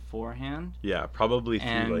friends beforehand. Yeah, probably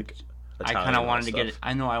through like Italian I kind of wanted to get.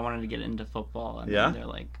 I wanted to get into football, and then they're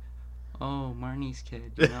like, "Oh, Marnie's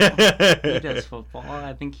kid, he does football.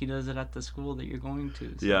 I think he does it at the school that you're going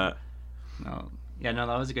to." So, No,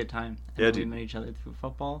 that was a good time. And we met each other through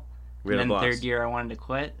football. And then third year I wanted to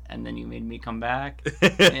quit, and then you made me come back.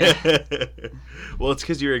 Well, it's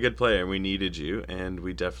because you were a good player, and we needed you, and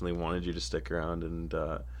we definitely wanted you to stick around, and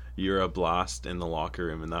you're a blast in the locker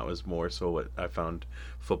room, and that was more so what I found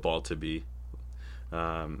football to be.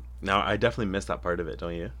 Now, I definitely miss that part of it,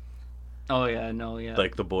 don't you? Oh, yeah, no, yeah.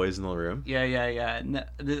 Like the boys in the room? Yeah.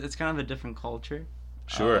 It's kind of a different culture.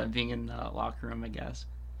 Sure. Being in the locker room, I guess,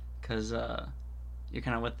 because you're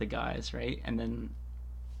kind of with the guys, right? And then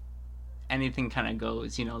anything kind of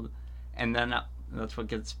goes, and then that's what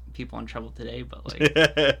gets people in trouble today. But like,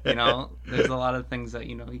 there's a lot of things that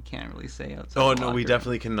you can't really say outside. Oh no, we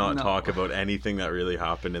definitely cannot talk about anything that really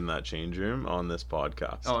happened in that change room on this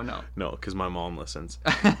podcast. Oh no, because my mom listens.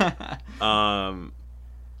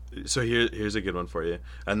 So here's a good one for you,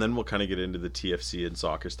 and then we'll kind of get into the TFC and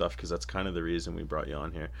soccer stuff because that's kind of the reason we brought you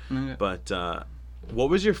on here. Okay. But what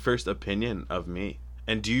was your first opinion of me?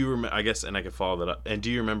 And do you remember? I guess, and I can follow that up. And do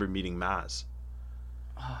you remember meeting Maz?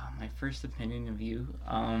 My first opinion of you,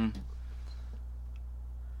 I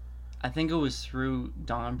think it was through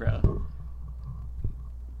Donbra,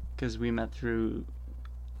 because we met through,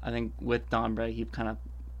 I think with Donbra,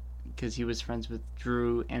 because he was friends with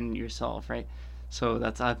Drew and yourself, right? So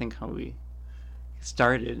that's, I think, how we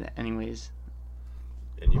started, anyways.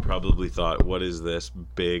 And you probably thought, what is this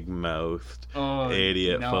big-mouthed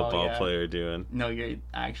idiot football player doing? No, you're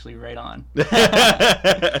actually right on.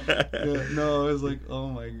 I was like, oh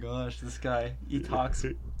my gosh, this guy, he talks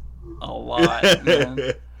a lot,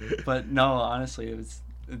 man. But no, honestly,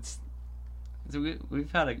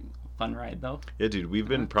 we've had a fun ride, though. Yeah, dude, we've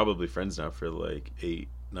been probably friends now for like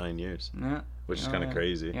 8-9 years. Yeah. Which is kind of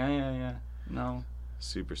crazy. Yeah. No.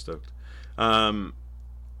 Super stoked.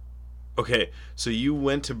 Okay, so you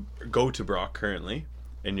went to go to Brock currently,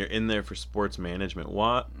 and you're in there for sports management.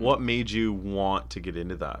 What made you want to get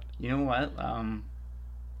into that? You know what?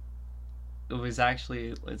 It's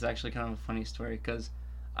actually kind of a funny story because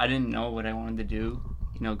I didn't know what I wanted to do,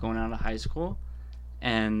 going out of high school,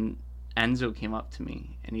 and Enzo came up to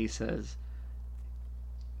me and he says,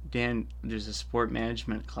 "Dan, there's a sport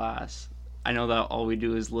management class. I know that all we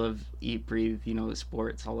do is live, eat, breathe,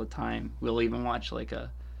 sports all the time. We'll even watch like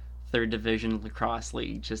a third division lacrosse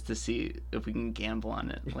league just to see if we can gamble on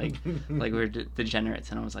it, like we're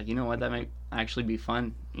degenerates." And I was like, you know what, that might actually be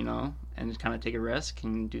fun, and just kind of take a risk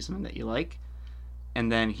and do something that you like. And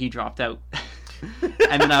then he dropped out.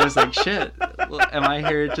 And then I was like, shit, am I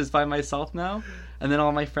here just by myself now? And then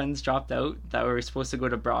all my friends dropped out that were supposed to go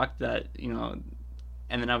to Brock, that and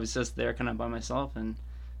then I was just there kind of by myself, and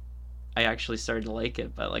I actually started to like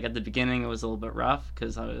it. But like at the beginning it was a little bit rough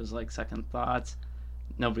because I was like second thoughts.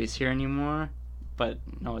 nobody's here anymore. But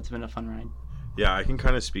no, it's been a fun ride. Yeah, I can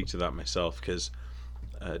kind of speak to that myself because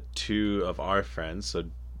two of our friends, so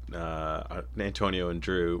Antonio and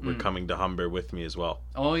Drew, were coming to Humber with me as well.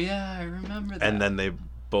 Oh yeah, I remember that. And then they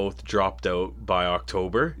both dropped out by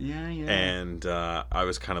October. Yeah. And I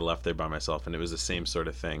was kind of left there by myself, and it was the same sort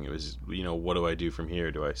of thing. It was, what do I do from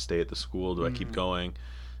here? Do I stay at the school? Do I keep going?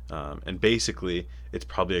 And basically, it's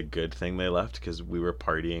probably a good thing they left because we were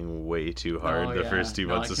partying way too hard the first 2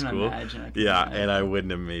 months of school. And I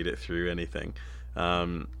wouldn't have made it through anything.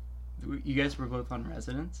 You guys were both on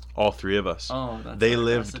residence? All three of us. Oh, that's they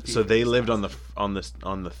lived on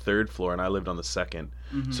the third floor, and I lived on the second.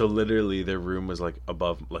 Mm-hmm. So literally, their room was right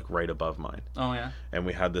above mine. Oh yeah. And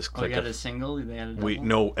we had this clique. You had a single. They had a double?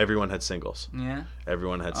 No, everyone had singles. Yeah.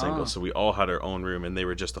 Everyone had singles, so we all had our own room, and they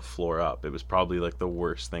were just a floor up. It was probably like the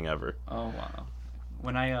worst thing ever. Oh wow.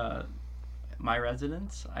 When my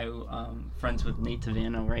residence, I friends with Nate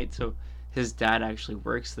Tavano, right? So his dad actually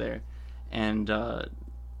works there, and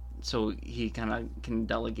so he kind of can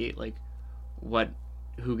delegate like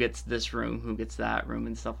who gets this room, who gets that room,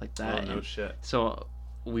 and stuff like that. Oh no shit. So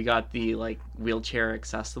we got the like wheelchair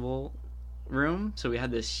accessible room. So we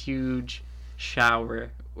had this huge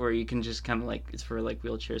shower where you can just kind of like, it's for like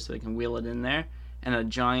wheelchairs, so they can wheel it in there, and a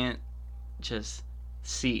giant just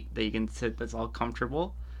seat that you can sit that's all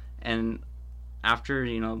comfortable. And after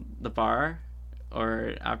the bar,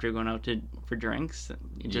 or after going out for drinks,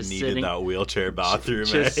 you needed that wheelchair bathroom.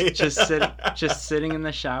 Just sitting in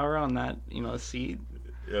the shower on that seat.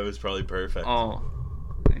 Yeah, it was probably perfect. Oh,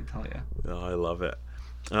 I tell you. Oh, I love it.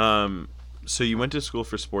 So you went to school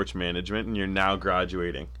for sports management, and you're now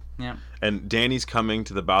graduating. Yeah. And Danny's coming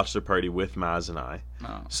to the bachelor party with Maz and I.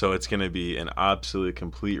 Oh. So it's going to be an absolute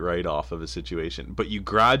complete write-off of a situation. But you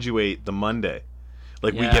graduate the Monday.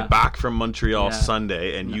 Like, we get back from Montreal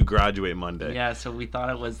Sunday, and you graduate Monday. Yeah, so we thought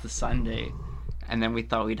it was the Sunday, and then we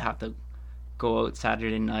thought we'd have to go out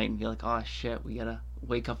Saturday night and be like, oh, shit, we got to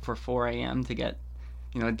wake up for 4 a.m. to get,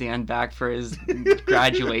 Dan back for his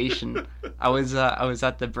graduation. I was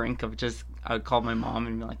at the brink of I would call my mom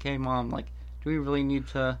and be like, hey, Mom, like, do we really need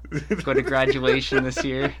to go to graduation this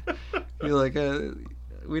year? Be like,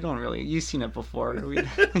 we don't really. You've seen it before,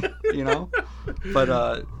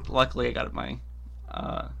 But luckily, I got my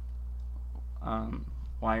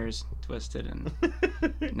wires twisted, and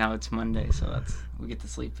now it's Monday, so we get to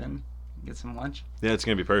sleep in, get some lunch. Yeah, it's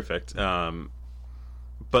gonna be perfect.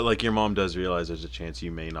 But like, your mom does realize there's a chance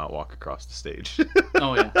you may not walk across the stage.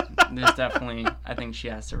 Oh yeah, there's definitely. I think she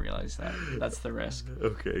has to realize that. That's the risk.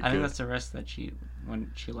 Okay. I think that's the risk that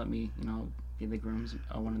when she let me, be the grooms,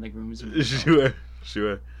 one of the grooms.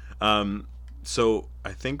 Sure. So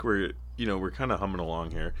I think we're kind of humming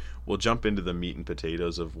along here. We'll jump into the meat and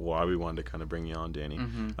potatoes of why we wanted to kind of bring you on, Danny.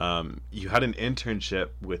 Mm-hmm. You had an internship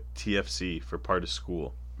with TFC for part of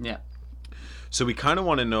school. Yeah. So we kind of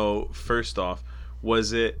want to know, first off,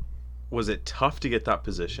 was it tough to get that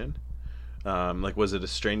position? Was it a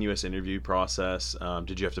strenuous interview process?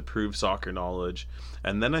 Did you have to prove soccer knowledge?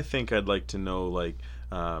 And then I think I'd like to know,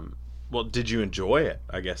 did you enjoy it,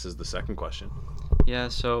 I guess, is the second question. Yeah,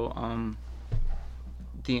 so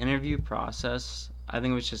the interview process, I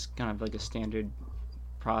think it was just kind of like a standard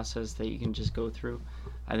process that you can just go through.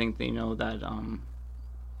 I think they know that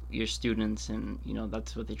your students, and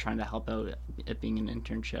that's what they're trying to help out at being an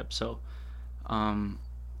internship. So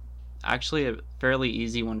actually a fairly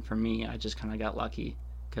easy one for me. I just kind of got lucky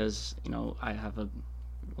because I have a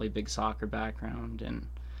really big soccer background, and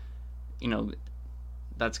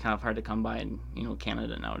that's kind of hard to come by in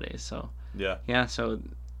Canada nowadays. So yeah, so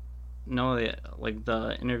no,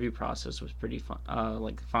 the interview process was pretty fun,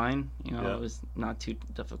 fine. It was not too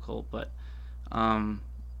difficult, but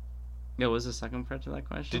what was the second part to that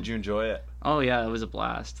question? Did you enjoy it? Oh yeah, it was a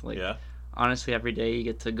blast. Honestly, every day you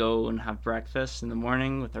get to go and have breakfast in the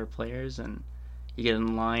morning with our players, and you get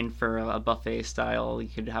in line for a buffet style. You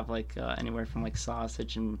could have anywhere from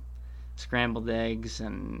sausage and scrambled eggs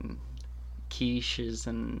and quiches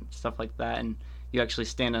and stuff like that, and you actually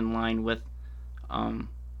stand in line with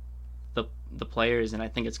the players, and I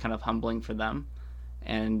think it's kind of humbling for them,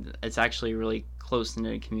 and it's actually a really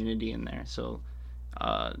close-knit community in there. So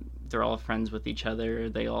they're all friends with each other.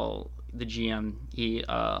 The GM,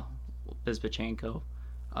 Bizbachenko,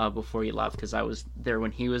 before he left, because I was there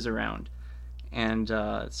when he was around, and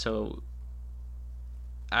so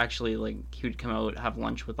actually he would come out, have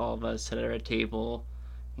lunch with all of us, sit at our table,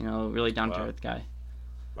 really down to earth guy.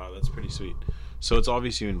 Wow, that's pretty sweet. So it's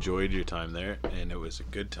obvious you enjoyed your time there, and it was a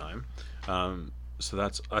good time. So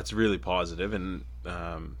that's really positive, and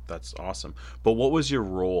that's awesome. But what was your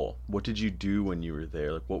role? What did you do when you were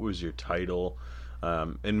there? What was your title?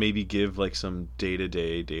 and maybe give like some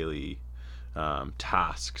day-to-day, daily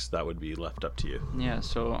tasks that would be left up to you. Yeah.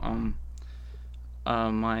 So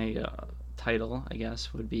my title, I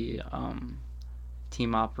guess, would be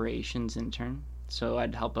team operations intern. So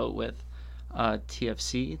I'd help out with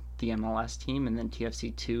TFC, the MLS team, and then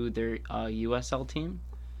TFC2, their USL team.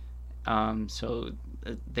 So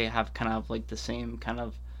they have kind of like the same kind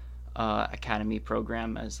of academy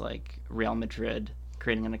program as like Real Madrid,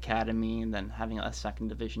 creating an academy and then having a second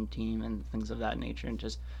division team and things of that nature, and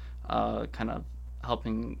just kind of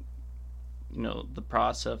helping the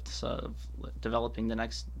process of developing the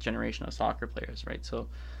next generation of soccer players, right? So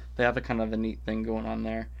they have a kind of a neat thing going on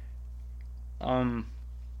there. What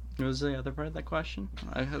was the other part of that question?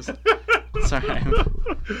 Sorry.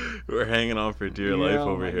 We're hanging on for dear life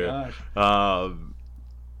over here.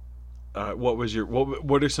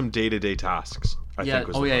 What are some day-to-day tasks?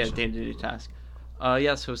 Day-to-day tasks.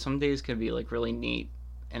 So some days could be like really neat,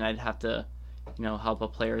 and I'd have to, help a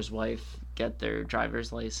player's wife get their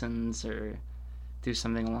driver's license or do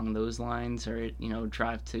something along those lines, or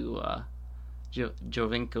drive to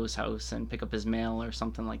Jovinko's house and pick up his mail or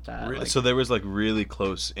something like that. Really? So there was like really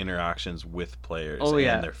close interactions with players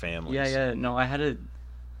and their families. Yeah. No, I had to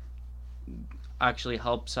actually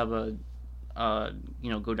help Saba,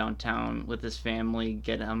 go downtown with his family,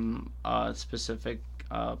 get him specific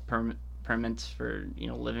permits for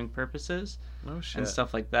living purposes. Oh shit. And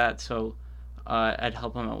stuff like that. So I'd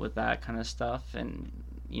help him out with that kind of stuff, and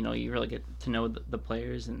you really get to know the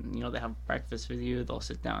players, and they have breakfast with you. They'll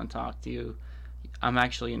sit down and talk to you. I'm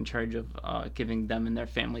actually in charge of giving them and their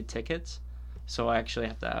family tickets, so I actually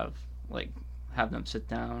have to have them sit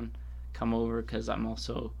down, come over, because I'm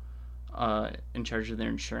also in charge of their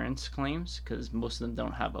insurance claims, because most of them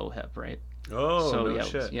don't have OHIP, right? Oh, so, no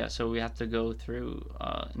shit. Yeah, so we have to go through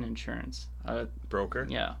an insurance broker.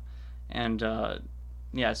 Yeah, and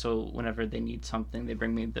so whenever they need something, they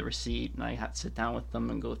bring me the receipt, and I have to sit down with them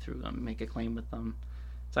and go through and make a claim with them.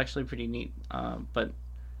 It's actually pretty neat. But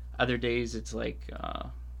other days, it's like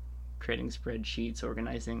creating spreadsheets,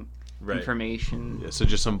 organizing information. Yeah, so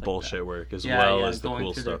just some bullshit work as well as the cool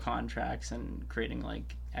going through their stuff. Contracts and creating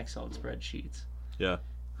like Excel spreadsheets. Yeah,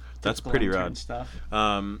 that's pretty rad. Stuff.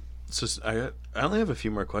 So I only have a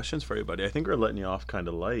few more questions for you, buddy. I think we're letting you off kind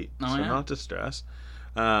of light, not to stress.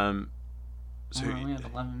 We only have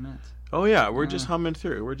 11 minutes. Oh yeah, we're just humming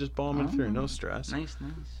through. We're just bombing through. No stress. Nice.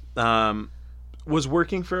 Was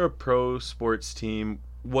working for a pro sports team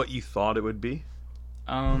what you thought it would be?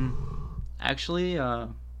 Actually,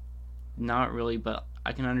 not really, but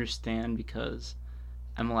I can understand, because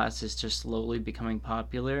MLS is just slowly becoming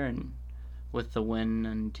popular, and with the win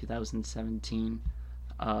in 2017,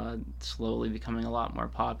 slowly becoming a lot more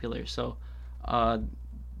popular. So,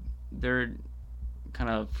 their kind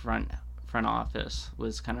of front office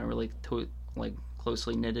was kind of really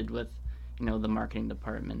closely knitted with the marketing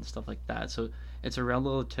department and stuff like that. So it's a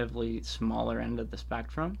relatively smaller end of the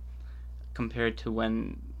spectrum compared to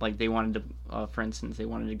when they wanted to for instance, they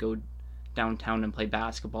wanted to go downtown and play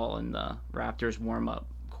basketball in the Raptors warm-up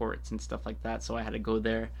courts and stuff like that. So I had to go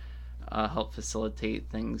there, help facilitate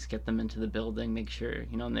things, get them into the building, make sure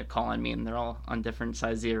and they're calling me, and they're all on different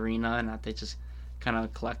sides of the arena, and they just kind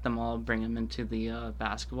of collect them all, bring them into the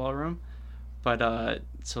basketball room. But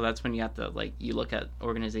so that's when you have to you look at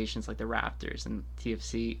organizations like the Raptors and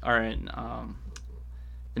TFC, or in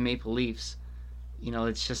the Maple Leafs.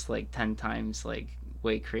 It's just 10 times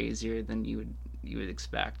way crazier than you would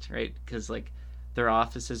expect, right? Because their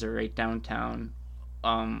offices are right downtown.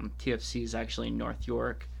 TFC is actually in North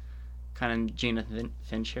York, kind of Jana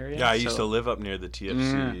Finch area. Yeah, I used to live up near the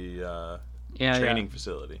TFC training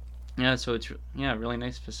facility. Yeah, so it's really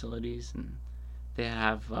nice facilities, and they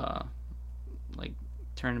have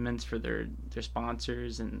tournaments for their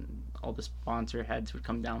sponsors, and all the sponsor heads would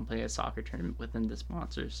come down and play a soccer tournament within the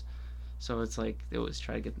sponsors. So it's they always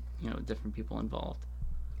try to get different people involved.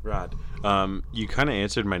 Rad. You kind of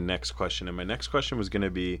answered my next question, and my next question was going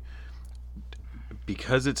to be,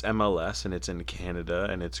 because it's MLS and it's in Canada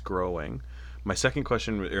and it's growing, my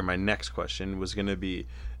next question was going to be,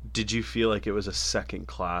 did you feel like it was a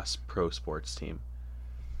second-class pro sports team?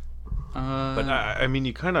 But I mean,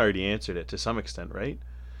 you kind of already answered it to some extent, right?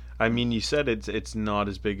 I mean, you said it's not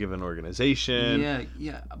as big of an organization.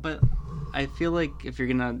 Yeah, but I feel like if you're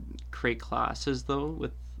gonna create classes, though,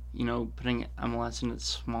 with putting MLS in a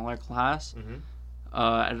smaller class,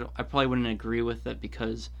 I probably wouldn't agree with it,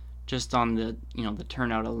 because just on the the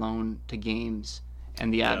turnout alone to games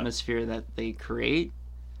and the atmosphere that they create,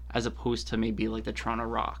 as opposed to maybe the Toronto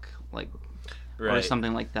Rock, or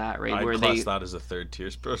something like that, right? I'd where class that as a third-tier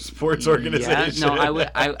sports organization. Yeah, no,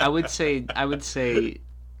 I would say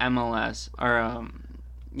MLS or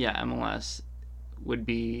MLS would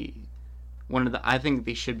be one of the. I think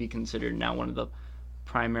they should be considered now one of the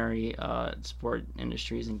primary sport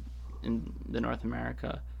industries in the North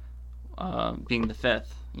America, being the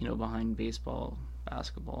fifth, behind baseball,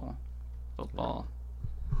 basketball, football.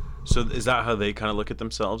 So is that how they kind of look at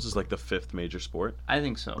themselves, as like the fifth major sport? I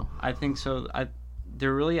think so.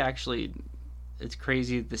 They're really actually. It's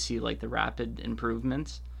crazy to see like the rapid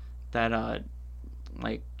improvements that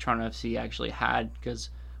like Toronto FC actually had, because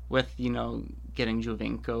with getting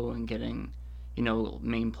Jovinko and getting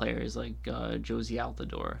main players like Josie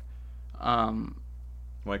Altidore,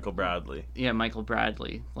 Michael Bradley. Yeah, Michael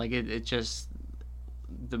Bradley. Like it just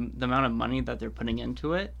the amount of money that they're putting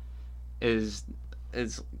into it is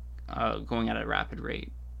going at a rapid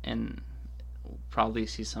rate, and probably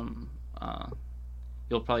see some.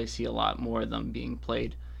 You'll probably see a lot more of them being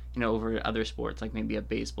played, over other sports, like maybe a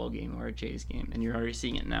baseball game or a Jays game, and you're already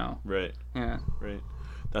seeing it now. Right. Yeah. Right.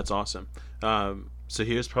 That's awesome. So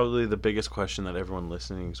here's probably the biggest question that everyone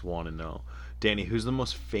listening want to know. Danny, who's the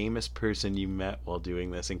most famous person you met while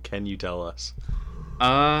doing this, and can you tell us?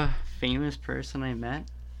 Famous person I met?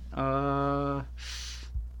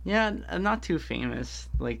 Yeah, not too famous.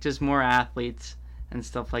 Like, just more athletes and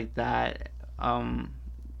stuff like that.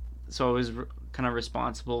 So I was kind of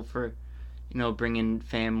responsible for, bringing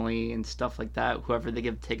family and stuff like that, whoever they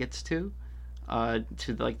give tickets to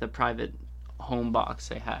like the private home box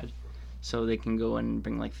they had, so they can go and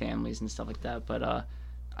bring like families and stuff like that. But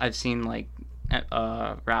I've seen like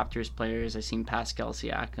Raptors players. I've seen Pascal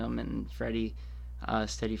Siakam and Freddie,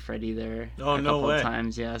 Steady Freddie there a couple of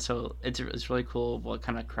times. Yeah, so it's really cool what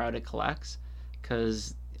kind of crowd it collects,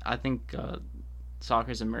 because I think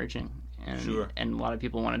soccer's emerging, and a lot of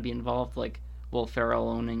people want to be involved. Like Will Ferrell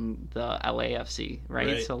owning the LAFC,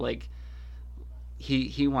 right? So like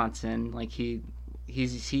he wants in, like he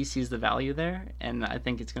sees the value there, and I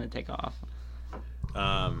think it's going to take off.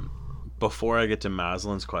 Before I get to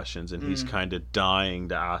Maslin's questions, and he's kind of dying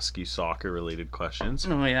to ask you soccer-related questions.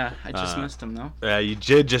 Oh yeah, I just missed him though. Yeah, you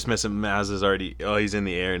did just miss him. Maz is already. Oh, he's in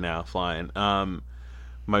the air now, flying.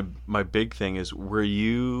 My big thing is, were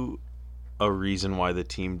you a reason why the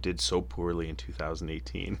team did so poorly in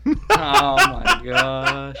 2018? Oh my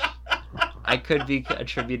gosh, I could be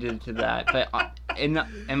attributed to that, but in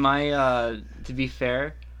my to be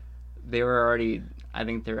fair, they were already. I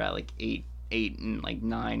think they were at like eight and like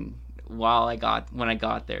 9 when I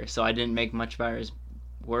got there, so I didn't make much matters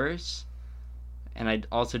worse, and I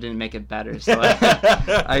also didn't make it better. So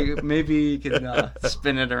I maybe you can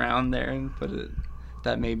spin it around there and put it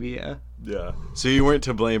that maybe Yeah. So you weren't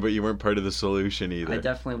to blame, but you weren't part of the solution either. I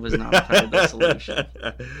definitely was not part of the solution.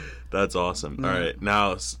 That's awesome. All right,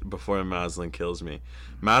 now before Maslin kills me,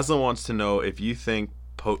 Maslin wants to know if you think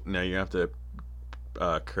now you have to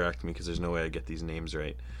correct me because there's no way I get these names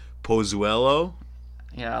right. Pozuelo.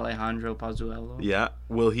 Yeah, Alejandro Pozuelo. Yeah.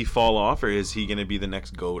 Will he fall off, or is he going to be the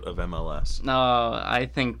next GOAT of MLS? No, I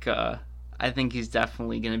think he's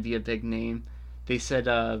definitely going to be a big name. They said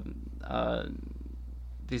that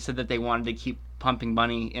they wanted to keep pumping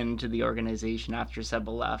money into the organization after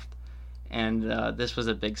Seba left, and this was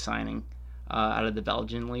a big signing out of the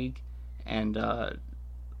Belgian league. And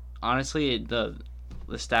honestly, the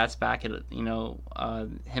stats back at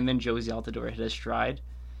him and Josie Altidore hit a stride.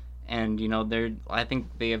 And I think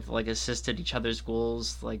they have like assisted each other's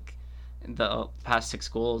goals, like in the past 6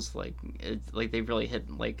 goals. Like they've really hit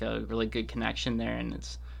like a really good connection there, and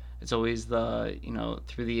it's always the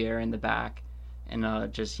through the air and the back,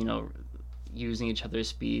 and just using each other's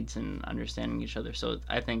speeds and understanding each other. So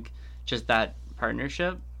I think just that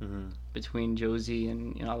partnership between Josie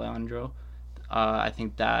and Alejandro, I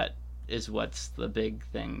think that is what's the big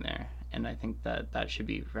thing there, and I think that should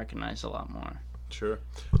be recognized a lot more. Sure.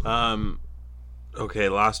 Okay,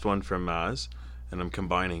 last one from Maz, and I'm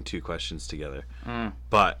combining 2 questions together.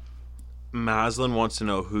 But Maslin wants to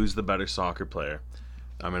know who's the better soccer player.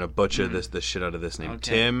 I'm gonna butcher the shit out of this name.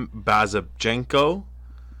 Okay. Tim Bazichenko,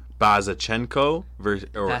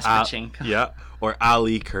 or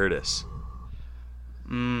Ali Curtis.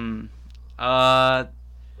 I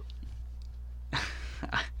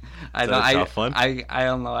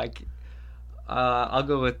don't know. I'll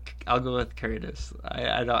go with Curtis.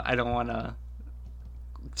 I don't want to,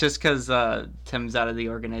 just because Tim's out of the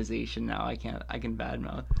organization now. I can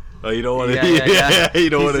badmouth. Oh, you don't want to? Yeah.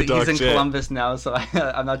 You don't want to talk shit. He's in Columbus now, so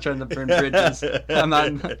I'm not trying to burn bridges. I'm not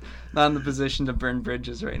in the position to burn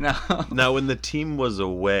bridges right now. Now, when the team was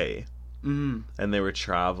away and they were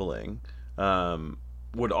traveling,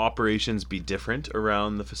 would operations be different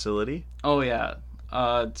around the facility? Oh yeah.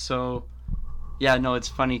 So yeah, no, it's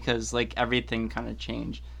funny because like everything kind of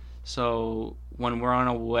changed. So when we're on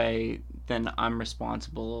away, then I'm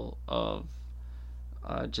responsible of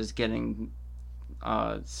just getting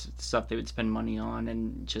stuff they would spend money on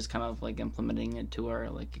and just kind of like implementing it to our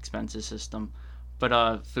like expenses system.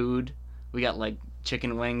 But food, we got like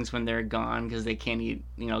chicken wings when they're gone because they can't eat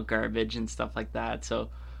garbage and stuff like that. So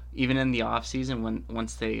even in the off season, when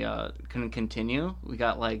once they couldn't continue, we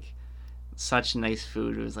got like such nice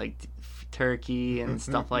food. It was like turkey and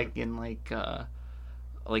stuff like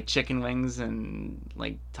chicken wings and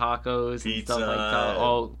like tacos and stuff like that.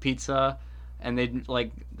 Oh, pizza. And they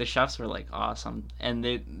like the chefs were like awesome, and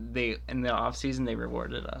they in the off season they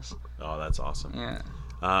rewarded us. Oh, that's awesome. Yeah.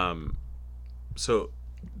 So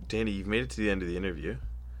Danny, you've made it to the end of the interview.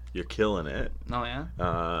 You're killing it. Oh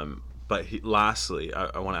yeah. But lastly,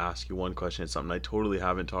 I want to ask you one question. It's something I totally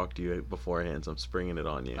haven't talked to you beforehand, so I'm springing it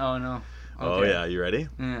on you. Oh no. Okay. Oh yeah, you ready?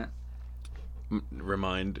 Yeah.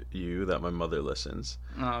 Remind you that my mother listens.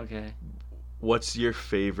 Oh okay. What's your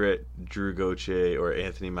favorite Drew Gauthier or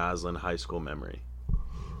Anthony Maslin high school memory?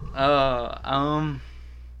 Oh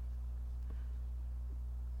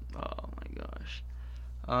my gosh.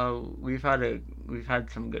 We've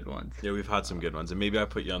had some good ones. Yeah, we've had some good ones, and maybe I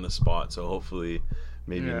put you on the spot, so hopefully,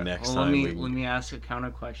 next time. Let me ask a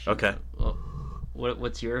counter question. Okay.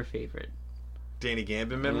 What's your favorite? Danny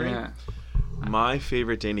Gambin memory? Yeah. My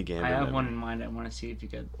favorite Danny Gambin I have memory. one in mind. I want to see if you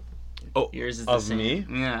could. Yours is the of same. me?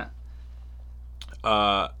 Yeah.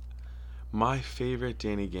 My favorite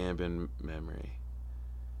Danny Gambin memory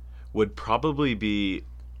would probably be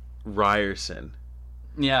Ryerson.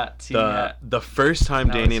 Yeah. See, yeah. The first time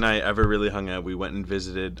Danny and I ever really hung out, we went and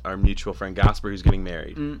visited our mutual friend Gasper, who's getting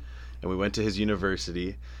married. And we went to his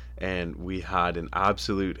university, and we had an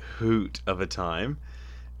absolute hoot of a time.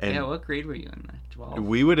 And yeah, what grade were you in? 12?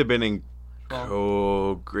 We would have been in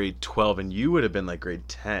 12. Grade 12, and you would have been like grade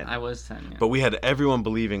 10. I was 10, yeah. But we had everyone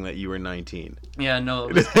believing that you were 19. Yeah, no,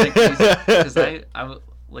 it was kind of crazy. Because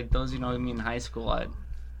like those me in high school, I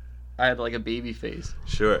had like a baby face.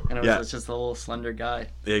 Sure. And I was just a little slender guy.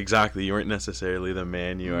 Yeah, exactly. You weren't necessarily the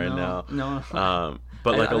man you are now. No.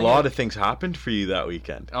 But like a lot of things happened for you that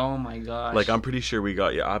weekend. Oh my gosh. Like I'm pretty sure we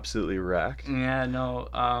got you absolutely wracked. Yeah, no.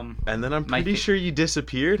 And then I'm pretty sure you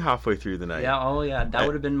disappeared halfay through the night. Yeah, oh yeah. That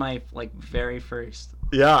would have been my like very first.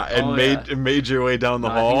 Yeah, and made your way down the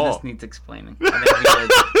hall. I think this needs explaining.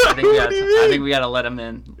 I think we gotta let him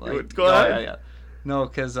in. Like, go ahead. Yeah. No,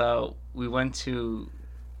 because we went to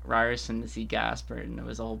Ryerson to see Gasper, and there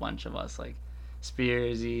was a whole bunch of us, like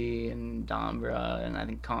Spearsy and Dombra, and I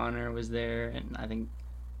think Connor was there, and I think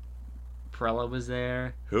Perella was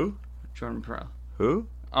there. Who? Jordan Perella. Who?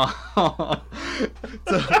 Oh,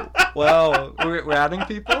 well, we're adding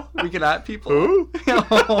people. We can add people. Who?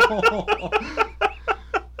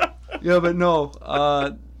 Yeah, but no.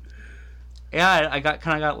 Yeah, I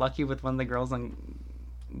got lucky with one of the girls on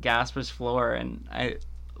Gasper's floor, and I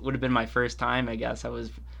would have been my first time. I guess I was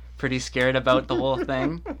pretty scared about the whole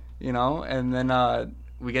thing, And then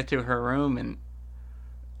we get to her room, and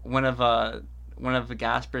one of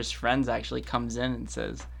Gasper's friends actually comes in and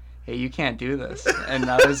says, "Hey, you can't do this." And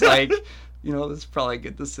I was like, this is probably a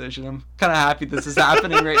good decision. I'm kind of happy this is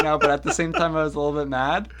happening right now, but at the same time I was a little bit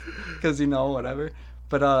mad because whatever.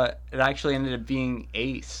 But it actually ended up being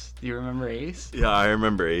Ace. Do you remember Ace? Yeah, I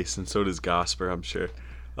remember Ace, and so does Gasper, I'm sure.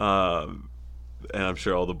 And I'm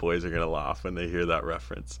sure all the boys are gonna laugh when they hear that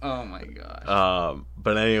reference. Oh my gosh.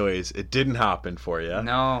 But anyways, it didn't happen for you.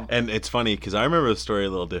 No. And it's funny because I remember the story a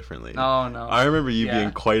little differently. Oh no. I remember you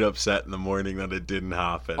being quite upset in the morning that it didn't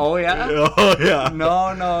happen. Oh yeah. Oh yeah. No.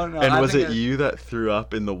 And was it you that threw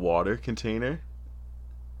up in the water container?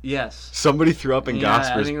 Yes. Somebody threw up in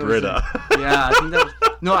Gasper's Brita. Yeah, I think that was,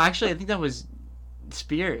 no, actually I think that was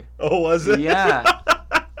Spear. Oh, was it? Yeah.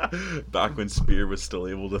 Back when Spear was still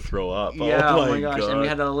able to throw up. Yeah, oh my gosh. God. And we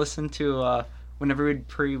had to listen to whenever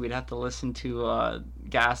we'd have to listen to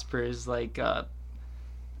Gasper's like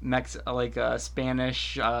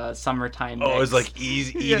Spanish summertime mix. Oh, it was like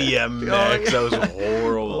EDM mix. That was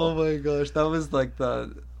horrible. Oh my gosh. That was like what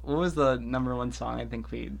was the number one song I think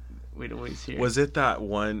we'd always hear? Was it that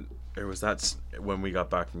one, or was that when we got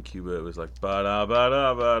back from Cuba? It was like ba-da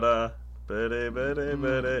ba-da ba-da. You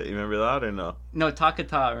remember that or no? No,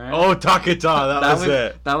 Takata, right? Oh, Takata, that was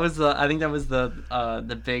it. That was I think that was the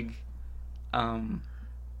big, that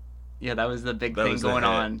was the big thing going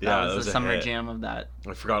on. Yeah, that was the summer jam of that.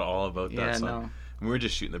 I forgot all about that song. No. We were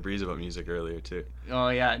just shooting the breeze about music earlier too. Oh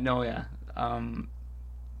yeah, no, yeah.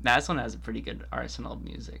 Maslin has a pretty good arsenal of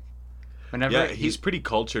music. Whenever Yeah, he's pretty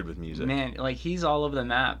cultured with music. man, like he's all over the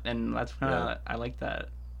map, and that's kind of I like that.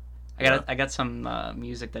 I got some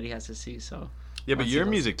music that he has to see. So Yeah, but once your he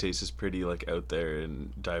goes- music taste is pretty like out there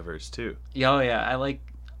and diverse too. Yeah, oh yeah, I like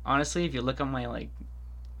honestly. If you look on my like,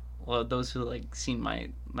 well, those who like seen my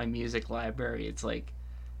music library, it's like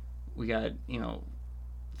we got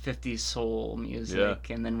 50s soul music,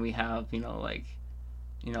 and then we have like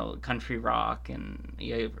country rock, and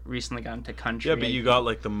recently got into country. Yeah, but you got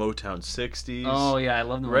like the Motown 60s. Oh yeah, I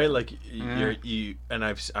love them. Right, like Yeah. you and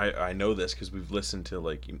I know this because we've listened to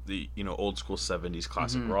like the old school 70s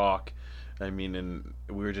classic rock. I mean, and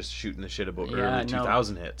we were just shooting the shit about early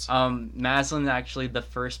 2000 hits. Maslin's actually the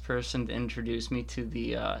first person to introduce me to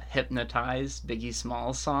the Hypnotized Biggie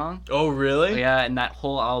Smalls song. Oh, really? Yeah, and that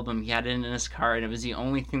whole album, he had it in his car, and it was the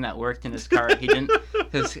only thing that worked in his car. He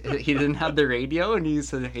didn't have the radio, and he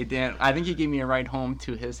said, "Hey Dan," I think he gave me a ride home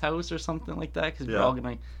to his house or something like that, because we were all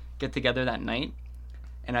gonna get together that night,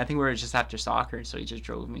 and I think we were just after soccer, so he just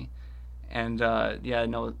drove me. And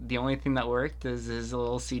the only thing that worked is his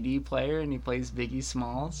little CD player, and he plays Biggie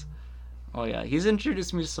Smalls. Oh yeah, he's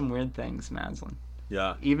introduced me to some weird things, Maslin.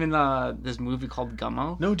 Yeah. Even this movie called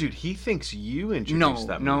Gummo. No, dude, he thinks you introduced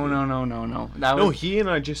that movie. No. He and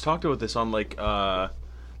I just talked about this on like a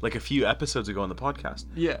few episodes ago on the podcast.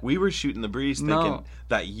 Yeah. We were shooting the breeze thinking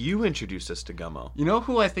that you introduced us to Gummo. You know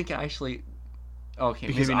who I think actually... Okay,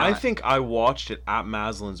 Because maybe not. I think I watched it at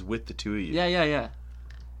Maslin's with the two of you. Yeah.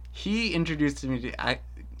 He introduced me to...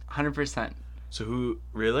 100%. So who...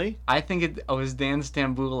 Really? I think it was Dan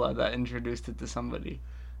Stambula that introduced it to somebody.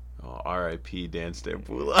 Oh, R.I.P. Dan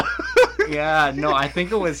Stambula. Yeah, no, I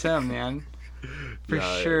think it was him, man. For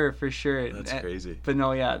Yeah, sure. That's crazy. But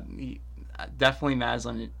no, yeah, definitely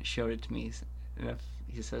Maslin showed it to me. And if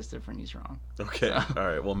he says different, he's wrong. Okay. So. All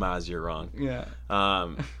right. Well, Maz, you're wrong. Yeah.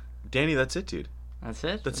 Danny, that's it, dude. That's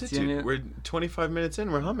it? That's it, dude. We're 25 minutes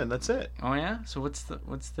in. We're humming. That's it. Oh, yeah? So what's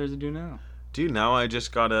there to do now? Dude, now I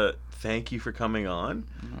just gotta thank you for coming on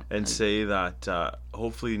and say that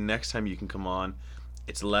hopefully next time you can come on,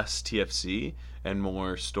 it's less TFC and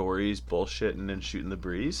more stories, bullshitting, and shooting the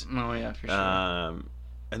breeze. Oh, yeah, for sure.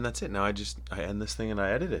 And that's it. Now I end this thing and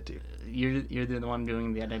I edit it, dude. You're the one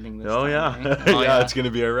doing the editing this Oh, time, yeah. right? Oh, yeah, it's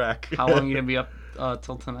gonna be a wreck. How long are you gonna be up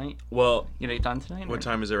till tonight? Well, You know, done tonight? what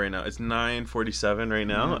time is it right now? It's 9:47 right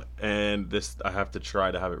now, and this I have to try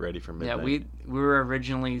to have it ready for midnight. Yeah, we were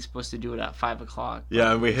originally supposed to do it at 5:00.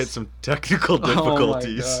 Yeah, and we hit some technical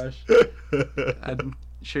difficulties. Oh my gosh. I'm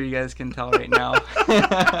sure you guys can tell right now.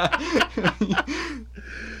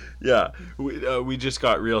 Yeah, we just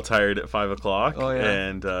got real tired at 5:00. Oh, yeah.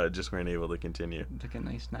 And just weren't able to continue. Took a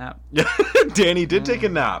nice nap. Danny did take a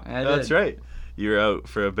nap. I That's did. right. You were out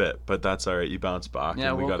for a bit, but that's all right. You bounced back, Yeah,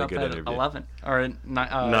 and we woke got a up good at interview. 11 or 9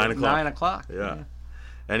 o'clock. 9 o'clock. Yeah.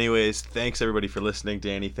 Anyways, thanks everybody for listening.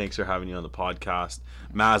 Danny, thanks for having you on the podcast.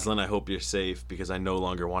 Maslin, I hope you're safe because I no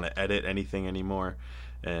longer want to edit anything anymore.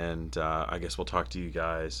 And I guess we'll talk to you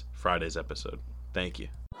guys Friday's episode. Thank you.